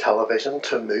regard to television,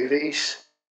 to movies,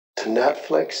 to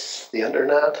Netflix, the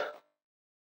internet?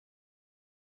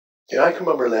 I can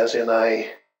remember Leslie and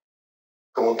I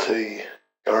going to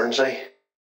Guernsey,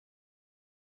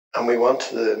 and we went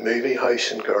to the movie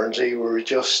house in Guernsey. We were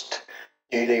just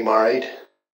newly married,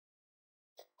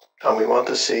 and we went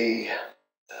to see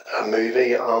a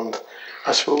movie, and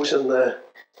I suppose in the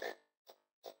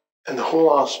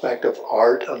whole aspect of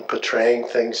art and portraying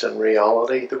things in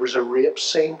reality, there was a rape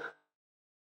scene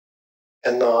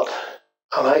in that.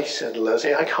 And I said to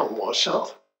Leslie, I can't watch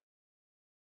that.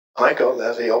 And I got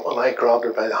Leslie up and I grabbed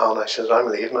her by the hand. I said, I'm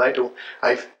leaving.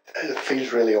 It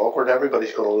feels really awkward.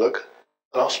 Everybody's going to look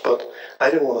at us, but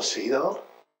I don't want to see that.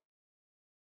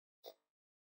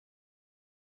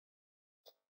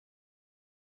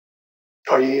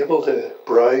 Are you able to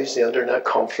browse the internet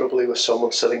comfortably with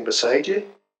someone sitting beside you?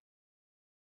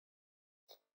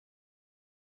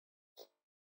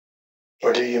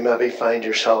 Or do you maybe find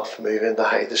yourself moving to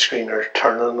hide the screen or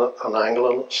turning it and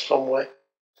angling it some way?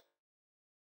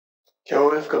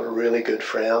 We've got a really good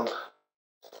friend.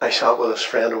 I sat with his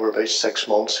friend over about 6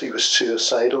 months. He was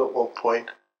suicidal at one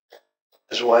point.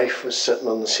 His wife was sitting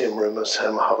in the same room as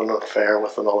him, having an affair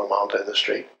with another man down the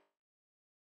street.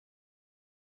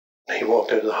 He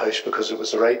walked out of the house because it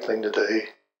was the right thing to do.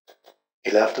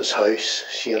 He left his house.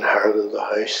 She inherited the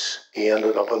house. He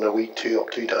ended up in a wee 2 up,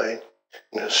 2 down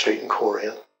in a street in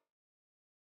Korean.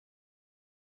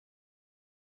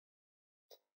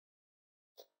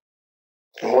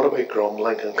 And what about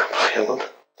grumbling and complaining?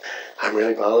 I'm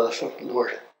really bad at this,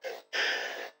 Lord.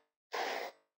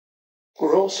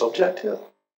 We're all subject to it.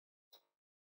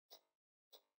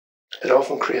 It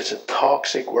often creates a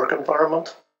toxic work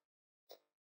environment.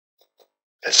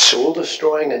 It's soul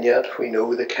destroying, and yet we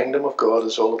know the kingdom of God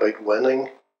is all about winning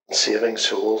and saving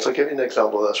souls. I'll give you an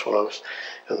example of this. When I was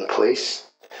in the police,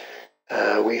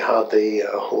 we had the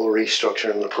whole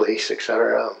restructure in the police,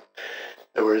 etc.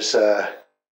 There was,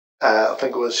 I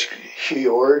think it was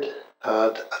Hugh Ord,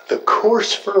 had the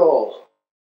course for all.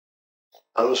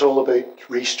 And it was all about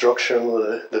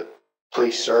restructuring the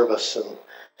police service, and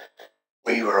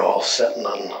we were all sitting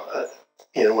on,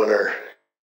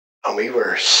 and we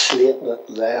were slating it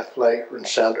left, right, and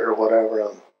centre, or whatever.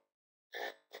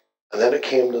 And then it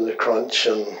came to the crunch,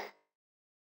 and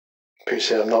people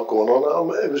said, I'm not going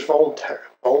on it. It was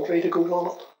voluntary to go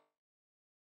on it.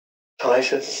 And I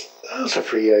said, that's a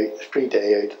free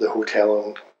day out to the hotel,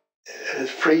 and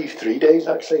it's free 3 days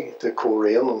actually to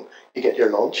Korean, and you get your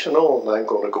lunch and all, and I'm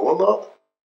going to go on that.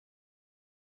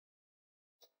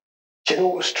 Do you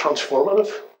know it was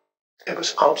transformative? It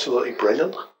was absolutely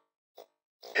brilliant.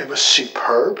 It was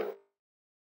superb.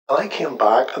 And I came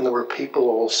back and there were people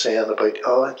all saying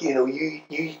about,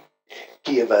 you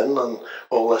gave in and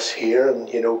all this here, and,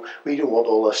 we don't want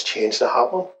all this change to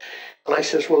happen. And I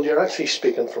says, well, you're actually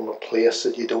speaking from a place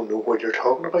that you don't know what you're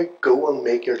talking about. Go and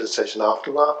make your decision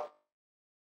after that.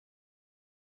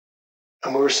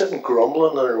 And we were sitting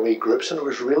grumbling in our wee groups, and it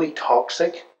was really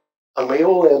toxic. And we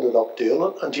all ended up doing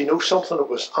it. And do you know something? It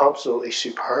was absolutely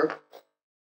superb.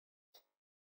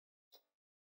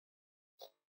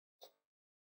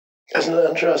 Isn't it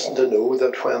interesting to know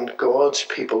that when God's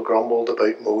people grumbled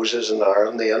about Moses and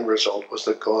Aaron, the end result was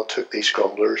that God took these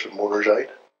grumblers and moaners out?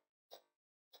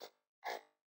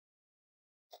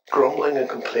 Grumbling and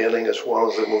complaining is one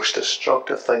of the most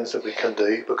destructive things that we can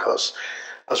do, because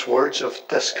as words of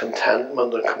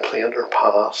discontentment and complaint are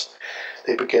passed,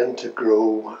 they begin to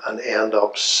grow and end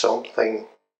up something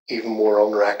even more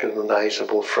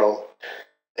unrecognisable from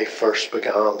they first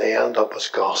began. They end up as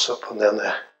gossip, and then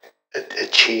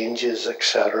it changes,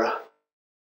 etc.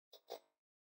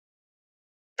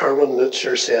 Erwin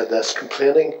Lutzer said this: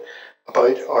 complaining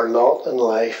about our lot in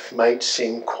life might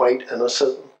seem quite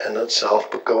innocent in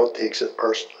itself, but God takes it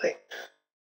personally.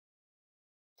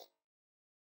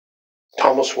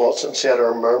 Thomas Watson said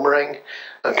our murmuring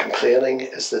and complaining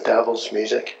is the devil's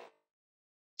music.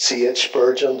 C.H.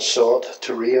 Spurgeon sought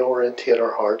to reorientate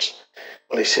our hearts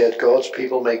when he said God's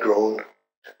people may groan,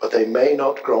 but they may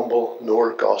not grumble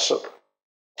nor gossip.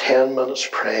 10 minutes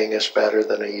praying is better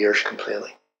than a year's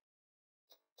complaining.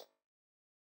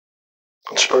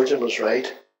 And Spurgeon was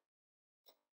right.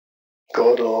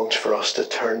 God longs for us to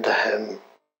turn to him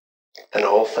in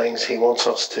all things. He wants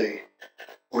us to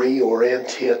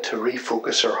reorientate, to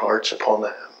refocus our hearts upon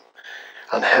him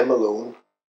and him alone.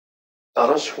 That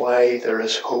is why there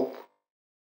is hope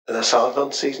in this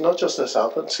Advent season, not just this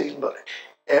Advent season, but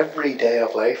every day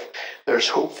of life. There's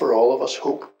hope for all of us,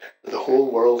 hope for the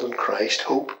whole world in Christ,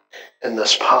 hope in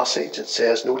this passage. It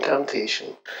says, no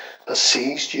temptation has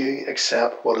seized you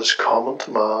except what is common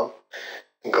to man,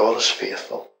 and God is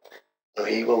faithful. No,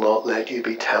 he will not let you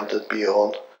be tempted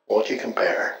beyond what you can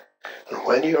bear. And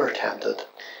when you are tempted,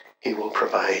 he will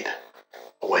provide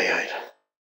a way out.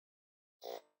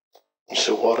 And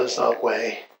so what is that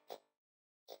way?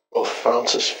 Well,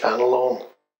 Francis Fenelon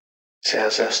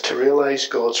says this: to realise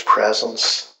God's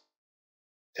presence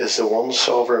is the one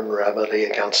sovereign remedy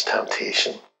against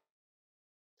temptation.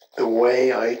 The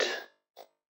way out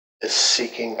is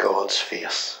seeking God's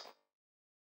face.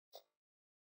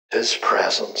 His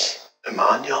presence,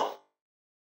 Emmanuel,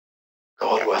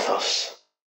 God with us,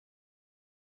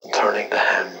 and turning to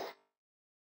him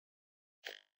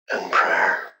in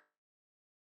prayer.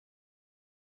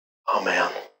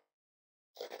 Amen.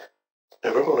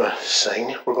 Now we're going to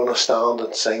sing. We're going to stand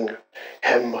and sing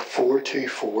hymn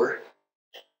 424.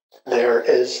 There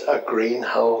is a green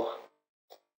hill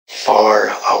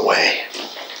far away.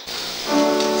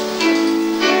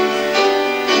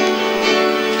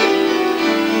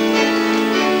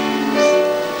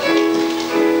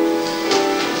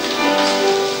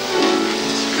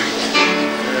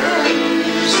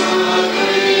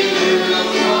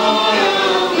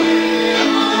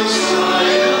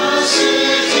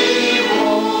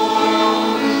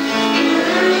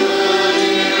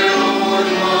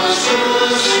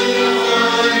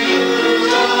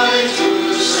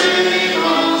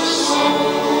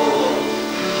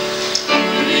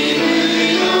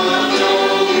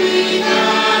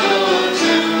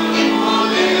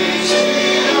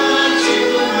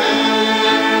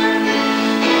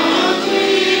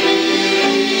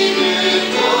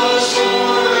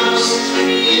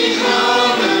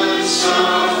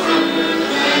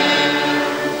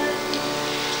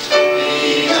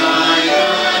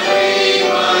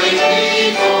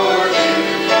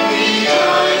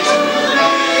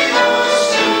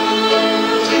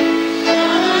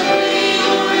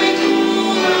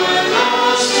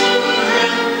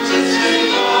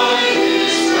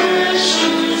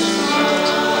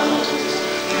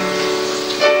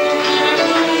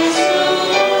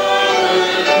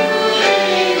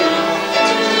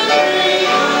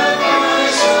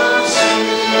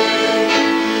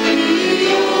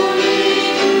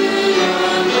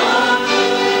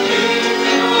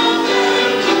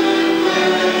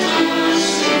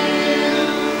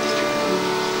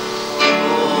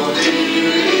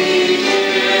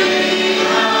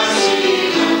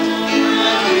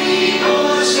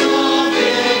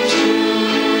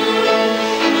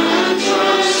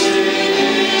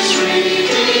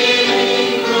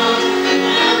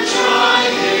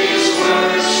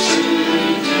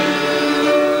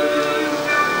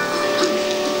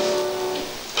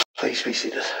 Please be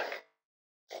seated.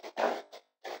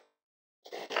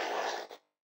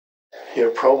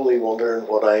 You're probably wondering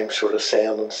what I'm sort of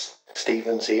saying in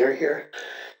Stephen's ear here.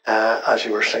 As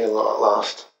you were singing that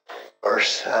last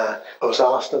verse, I was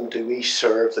asking him, do we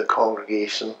serve the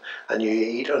congregation and you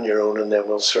eat on your own and then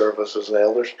we'll serve us as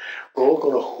elders? We're all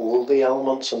going to hold the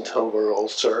elements until we're all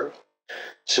served,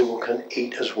 so we can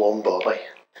eat as one body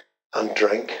and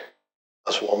drink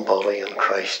as one body in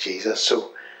Christ Jesus.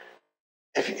 So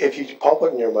if you pop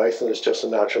it in your mouth and it's just a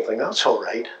natural thing, that's all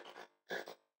right.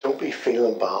 Don't be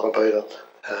feeling bad about it.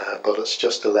 but it's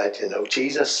just to let you know.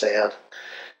 Jesus said,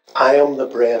 I am the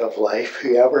bread of life.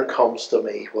 Whoever comes to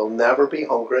me will never be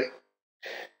hungry,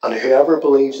 and whoever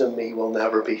believes in me will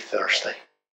never be thirsty.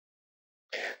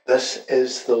 This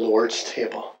is the Lord's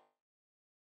table.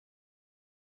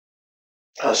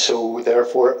 And so,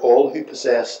 therefore, all who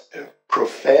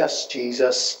profess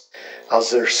Jesus as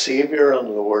their Saviour and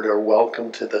Lord are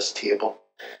welcome to this table.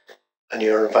 And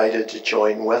you're invited to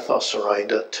join with us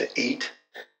around it to eat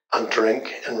and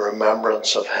drink in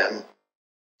remembrance of Him.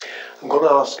 I'm going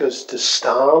to ask us to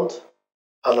stand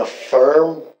and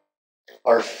affirm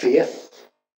our faith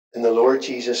in the Lord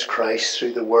Jesus Christ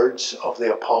through the words of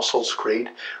the Apostles' Creed,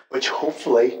 which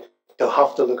hopefully you'll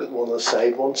have to look at one of the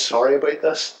side ones. Sorry about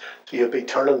this. So you'll be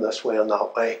turning this way and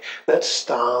that way. Let's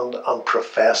stand and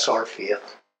profess our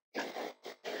faith.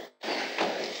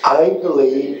 I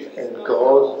believe in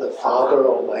God the Father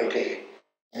Almighty,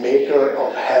 maker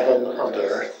of heaven and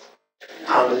earth,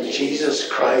 and in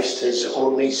Jesus Christ, His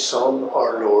only Son,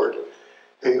 our Lord,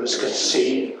 who was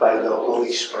conceived by the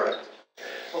Holy Spirit,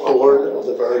 born of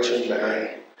the Virgin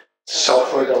Mary,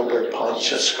 suffered under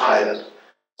Pontius Pilate,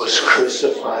 was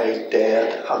crucified,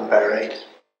 dead, and buried.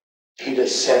 He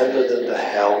descended into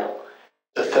hell.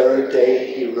 The third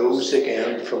day He rose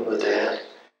again from the dead.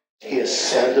 He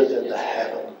ascended into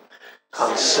heaven,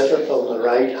 and sitteth on the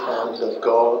right hand of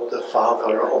God the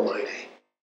Father Almighty.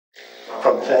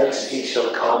 From thence He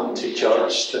shall come to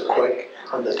judge the quick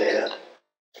and the dead.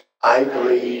 I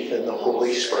believe in the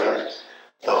Holy Spirit,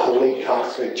 the Holy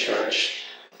Catholic Church,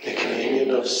 the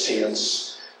communion of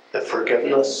saints, the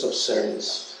forgiveness of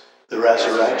sins, the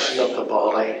resurrection of the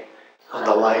body, and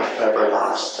the life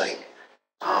everlasting.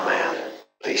 Amen.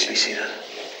 Please be seated.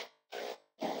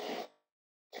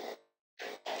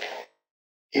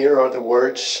 Here are the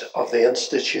words of the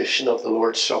institution of the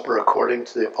Lord's Supper according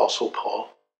to the Apostle Paul.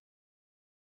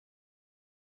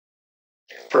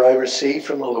 For I received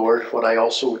from the Lord what I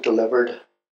also delivered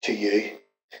to you,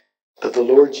 that the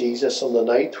Lord Jesus, on the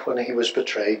night when He was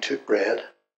betrayed, took bread.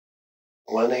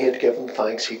 When He had given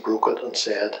thanks, He broke it and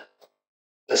said,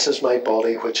 This is my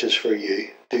body which is for you.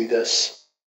 Do this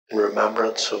in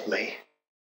remembrance of me.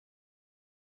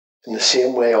 In the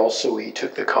same way also He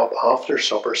took the cup after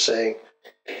supper, saying,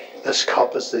 This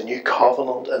cup is the new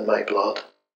covenant in my blood.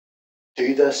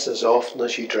 Do this as often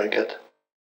as you drink it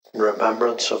in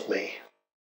remembrance of me.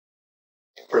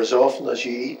 For as often as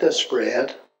you eat this bread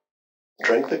and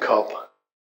drink the cup,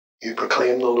 you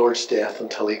proclaim the Lord's death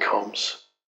until He comes.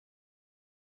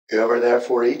 Whoever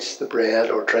therefore eats the bread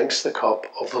or drinks the cup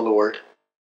of the Lord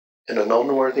in an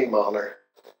unworthy manner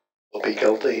will be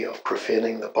guilty of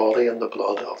profaning the body and the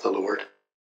blood of the Lord.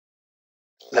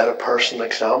 Let a person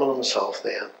examine himself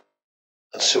then,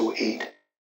 and so eat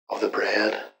of the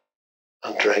bread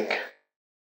and drink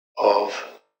of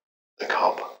the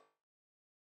cup.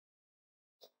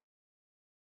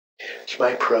 It's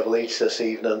my privilege this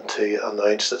evening to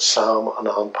announce that Sam and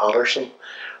Ann Patterson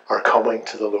are coming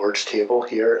to the Lord's table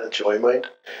here at Joymount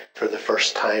for the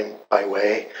first time by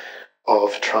way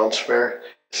of transfer.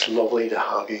 It's lovely to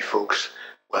have you folks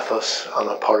with us and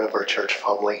a part of our church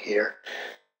family here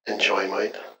in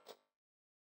Joymount.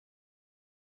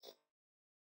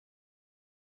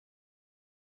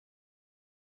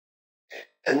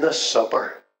 In this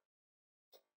supper,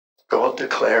 God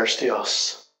declares to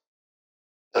us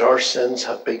that our sins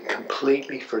have been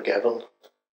completely forgiven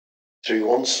through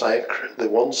the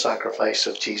one sacrifice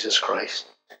of Jesus Christ,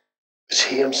 which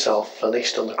He Himself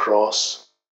finished on the cross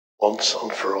once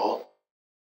and for all.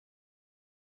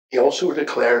 He also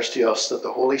declares to us that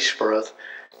the Holy Spirit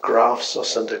grafts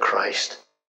us into Christ,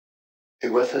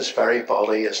 who with His very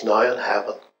body is now in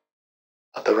heaven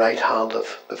at the right hand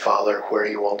of the Father, where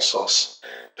He wants us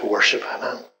to worship Him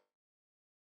in.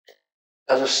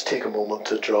 Let us take a moment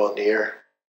to draw near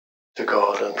to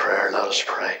God in prayer. Let us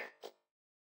pray.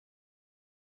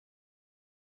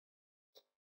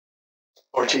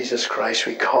 Lord Jesus Christ,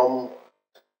 we come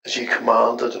as You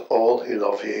commanded all who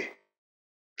love You,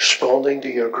 responding to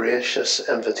Your gracious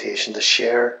invitation to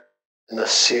share in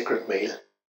this sacred meal,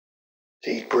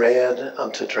 to eat bread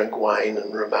and to drink wine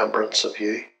in remembrance of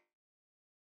You.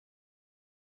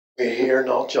 We are here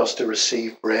not just to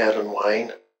receive bread and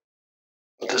wine,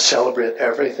 but to celebrate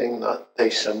everything that they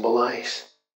symbolise.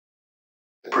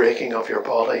 The breaking of Your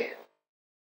body,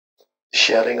 the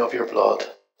shedding of Your blood,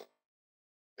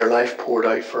 Your life poured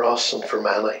out for us and for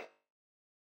many,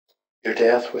 Your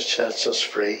death which sets us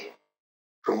free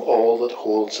from all that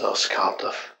holds us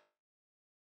captive.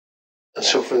 And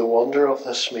so for the wonder of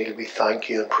this meal, we thank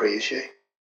You and praise You.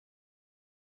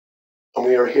 And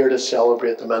we are here to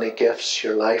celebrate the many gifts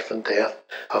Your life and death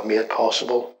have made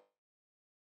possible.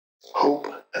 hope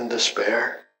in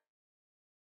despair,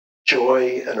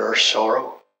 joy in our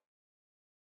sorrow,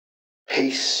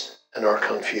 peace in our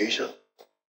confusion,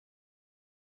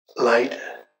 light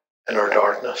in our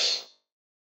darkness,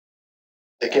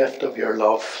 the gift of your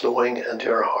love flowing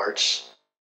into our hearts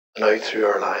and out through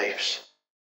our lives.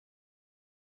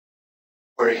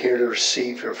 We're here to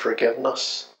receive your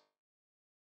forgiveness,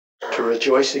 to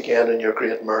rejoice again in your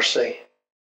great mercy,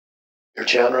 your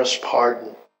generous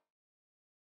pardon,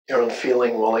 your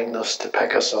unfailing willingness to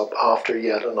pick us up after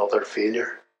yet another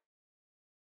failure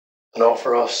and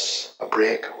offer us a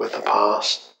break with the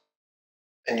past,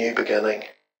 a new beginning,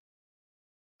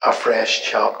 a fresh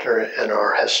chapter in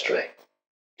our history.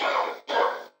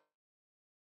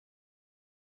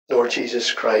 Lord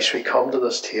Jesus Christ, we come to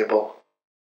this table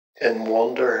in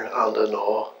wonder and in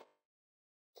awe,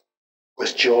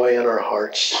 with joy in our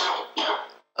hearts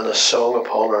and a song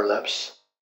upon our lips.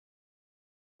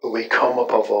 But we come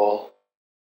above all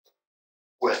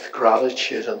with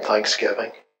gratitude and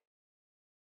thanksgiving,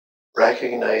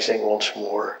 recognizing once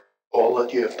more all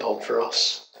that you have done for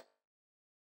us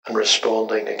and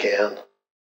responding again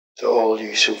to all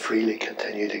you so freely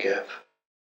continue to give.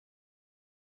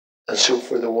 And so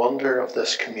for the wonder of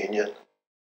this communion,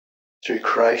 through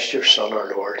Christ your Son our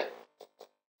Lord,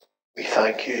 we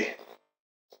thank you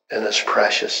in his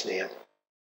precious name.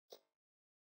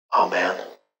 Amen.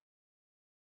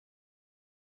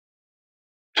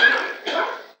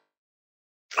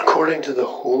 According to the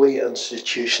holy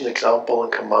institution, example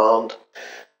and command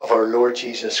of our Lord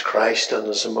Jesus Christ, and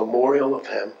as a memorial of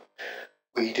him,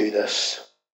 we do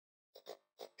this.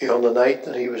 Who on the night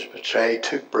that he was betrayed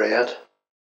took bread,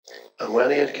 and when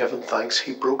he had given thanks,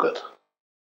 he broke it.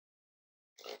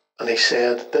 And he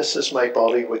said, "This is my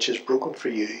body which is broken for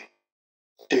you.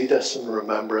 Do this in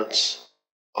remembrance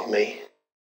of me."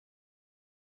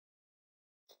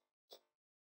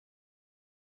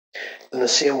 In the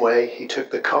same way, he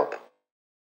took the cup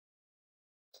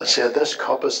and said, "This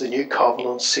cup is the new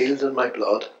covenant sealed in my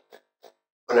blood.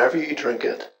 Whenever you drink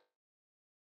it,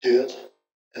 do it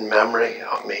in memory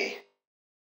of me."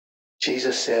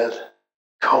 Jesus said,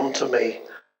 "Come to me,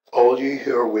 all you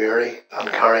who are weary and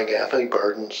carrying heavy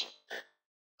burdens,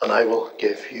 and I will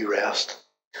give you rest.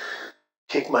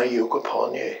 Take my yoke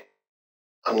upon you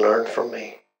and learn from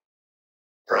me,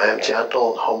 for I am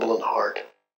gentle and humble in heart,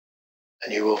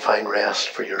 and you will find rest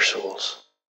for your souls."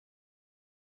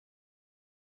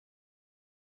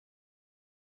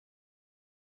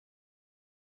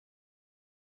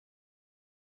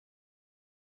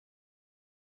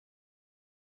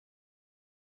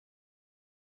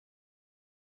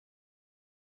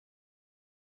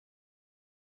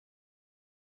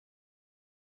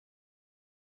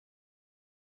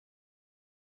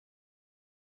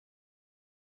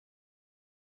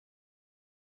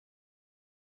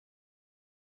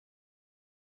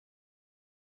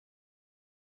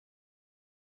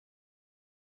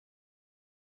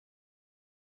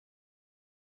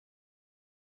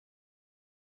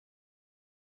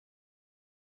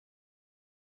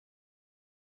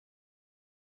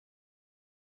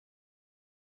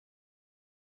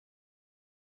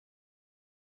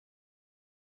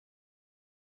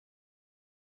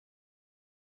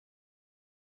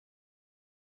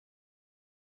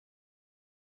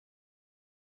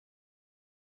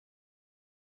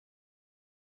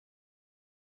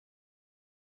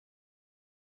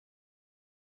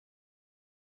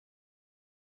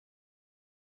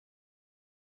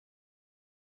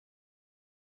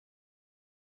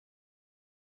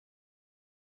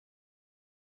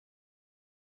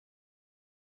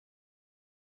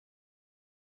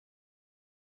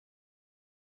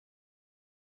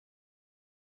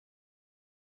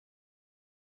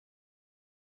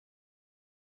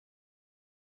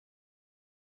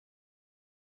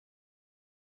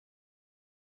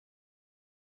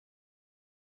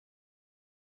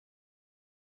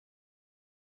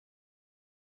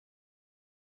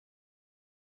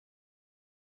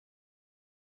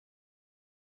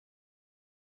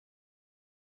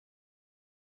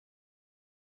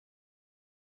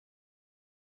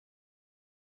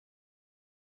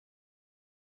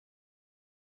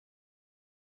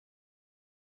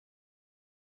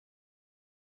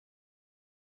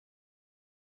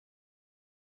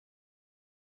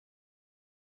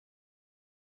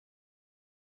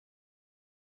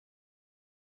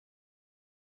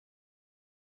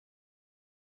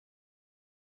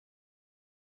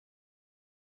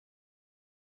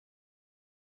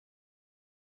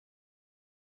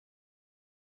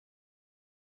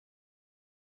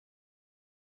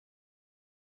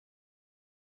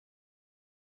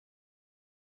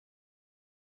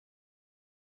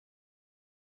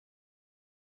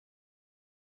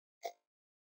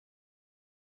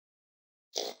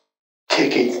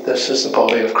 Take, eat, this is the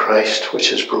body of Christ,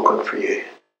 which is broken for you.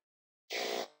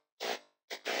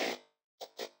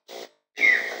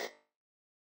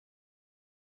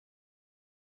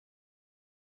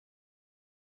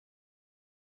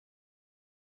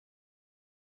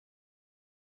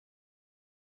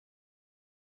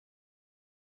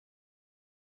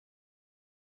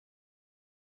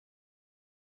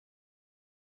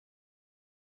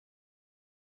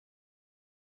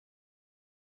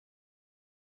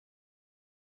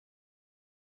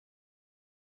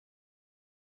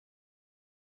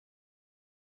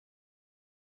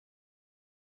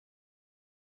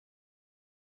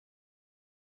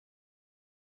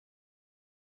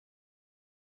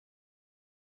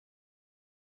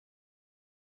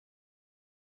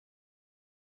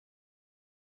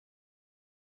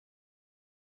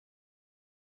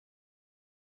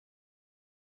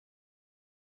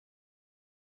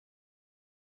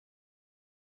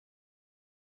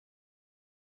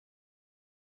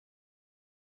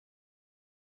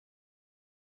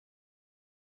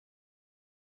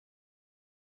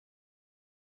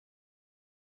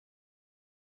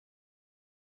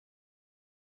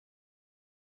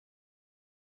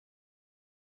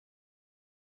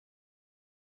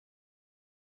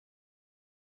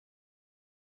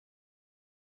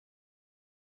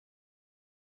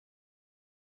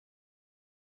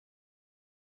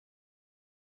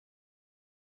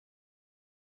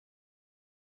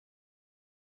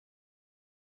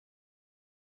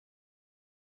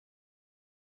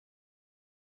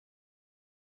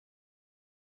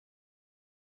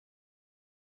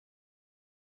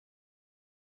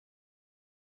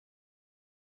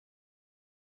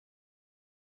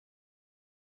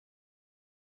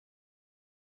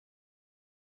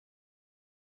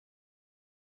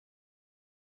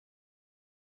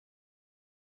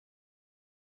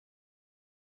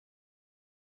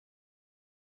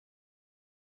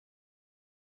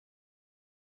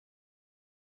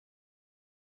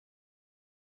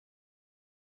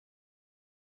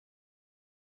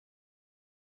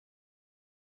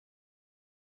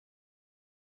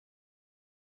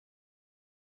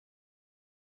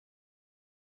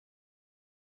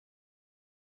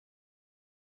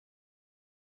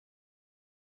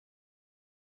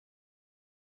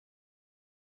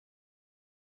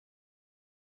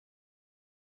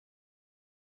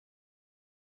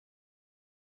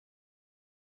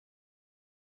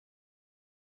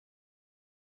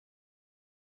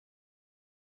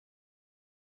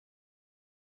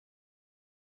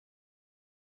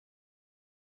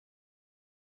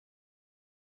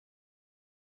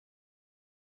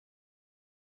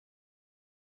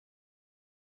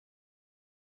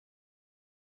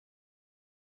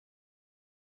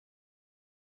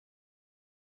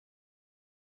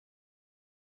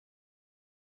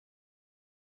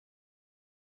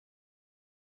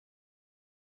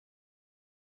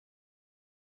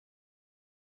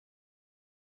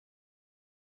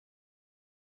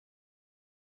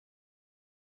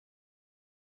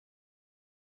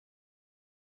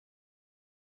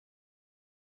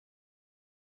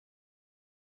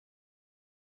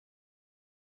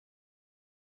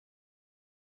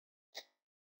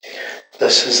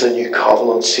 This is the new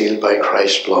covenant sealed by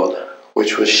Christ's blood,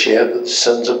 which was shed that the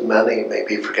sins of many may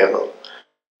be forgiven.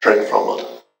 Drink from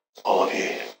it, all of you.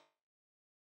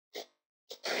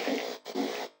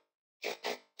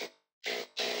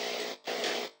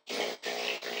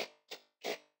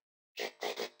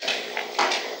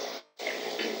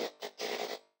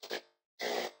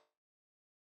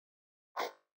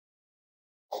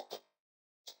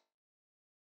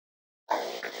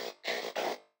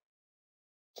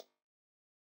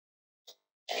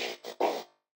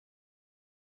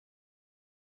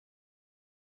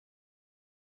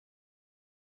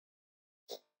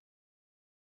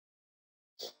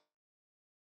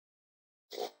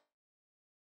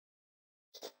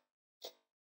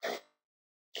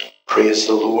 Praise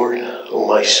the Lord, O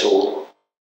my soul.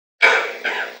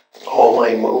 All my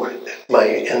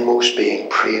inmost being,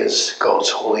 praise God's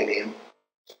holy name.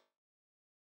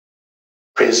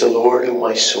 Praise the Lord, O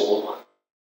my soul,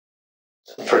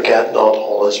 and forget not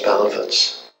all his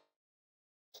benefits,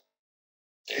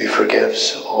 who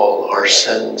forgives all our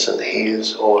sins and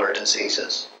heals all our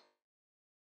diseases,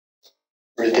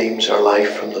 redeems our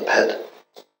life from the pit,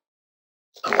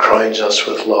 and crowns us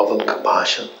with love and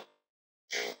compassion.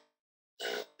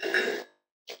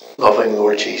 Loving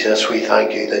Lord Jesus, we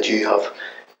thank you that you have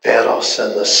fed us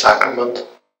in the sacrament,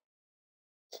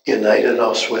 united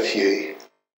us with you,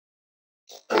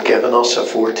 and given us a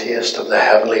foretaste of the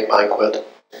heavenly banquet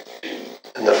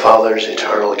in the Father's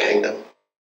eternal kingdom.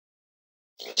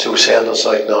 So send us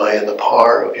out now in the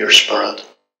power of your Spirit,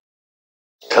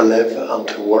 to live and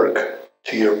to work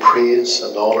to your praise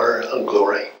and honour and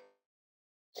glory,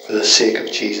 for the sake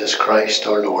of Jesus Christ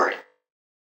our Lord.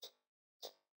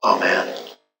 Amen.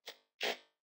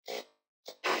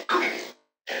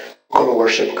 We're going to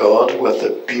worship God with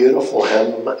a beautiful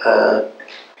hymn,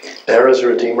 There is a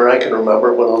Redeemer. I can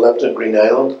remember when I lived in Green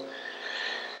Island,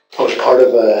 I was part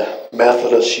of a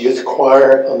Methodist youth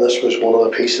choir, and this was one of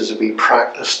the pieces that we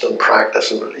practiced and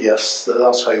practiced, and yes,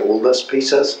 that's how old this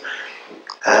piece is.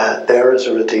 There is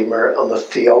a Redeemer, and the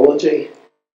theology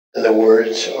and the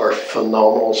words are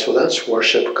phenomenal. So let's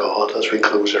worship God as we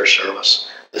close our service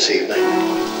this evening.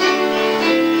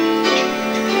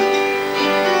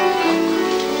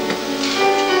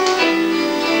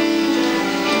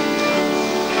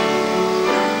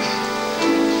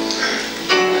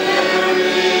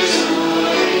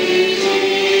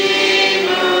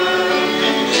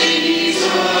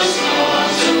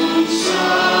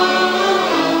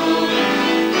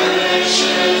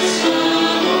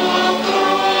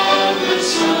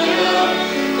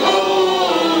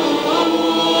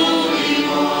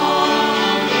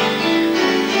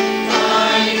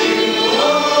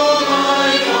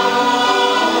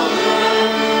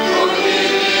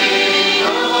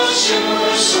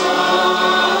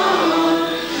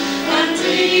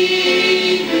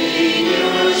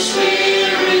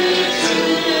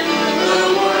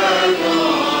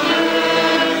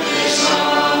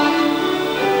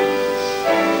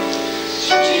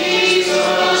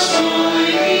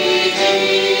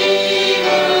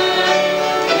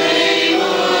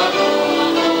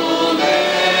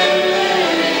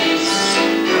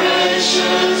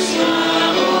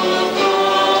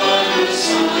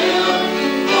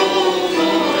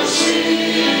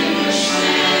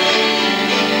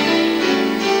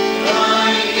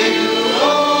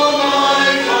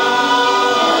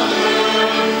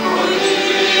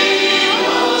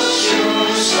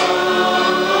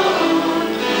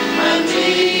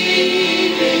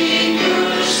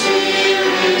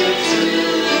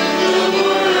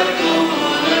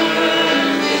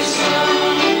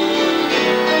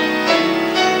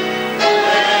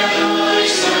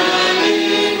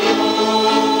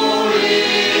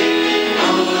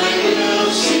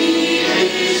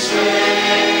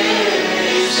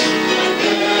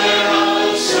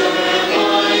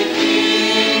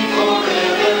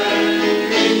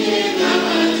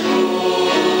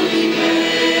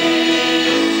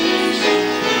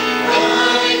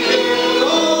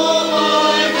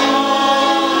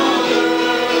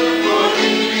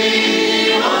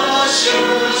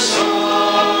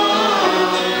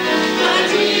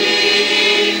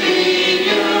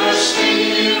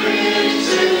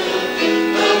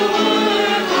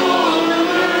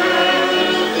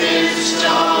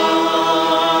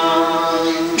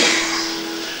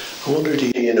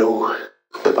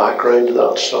 Background to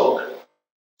that song.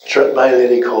 It's written by a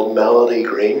lady called Melody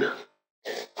Green,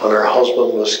 and her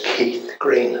husband was Keith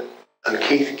Green. And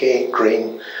Keith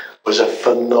Green was a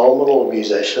phenomenal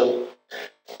musician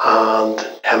and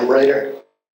hymn writer.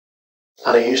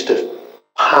 And he used to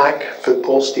pack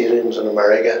football stadiums in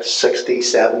America, 60,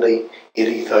 70,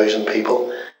 80,000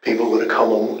 people. People would have come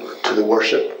on to the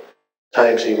worship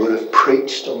times. He would have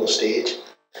preached on the stage.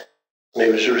 And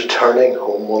he was returning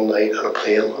home one night on a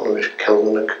plane, and he was killed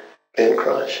in a plane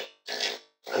crash.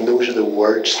 And those are the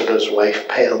words that his wife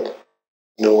penned,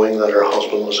 knowing that her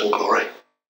husband was in glory.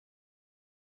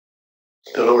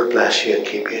 The Lord bless you and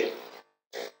keep you.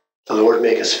 The Lord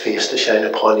make his face to shine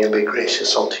upon you and be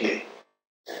gracious unto you.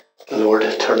 The Lord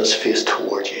turn his face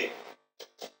toward you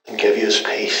and give you his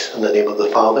peace. In the name of the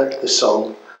Father, the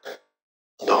Son,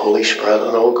 and the Holy Spirit.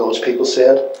 And all God's people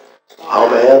said,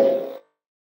 Amen.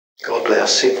 God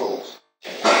bless you.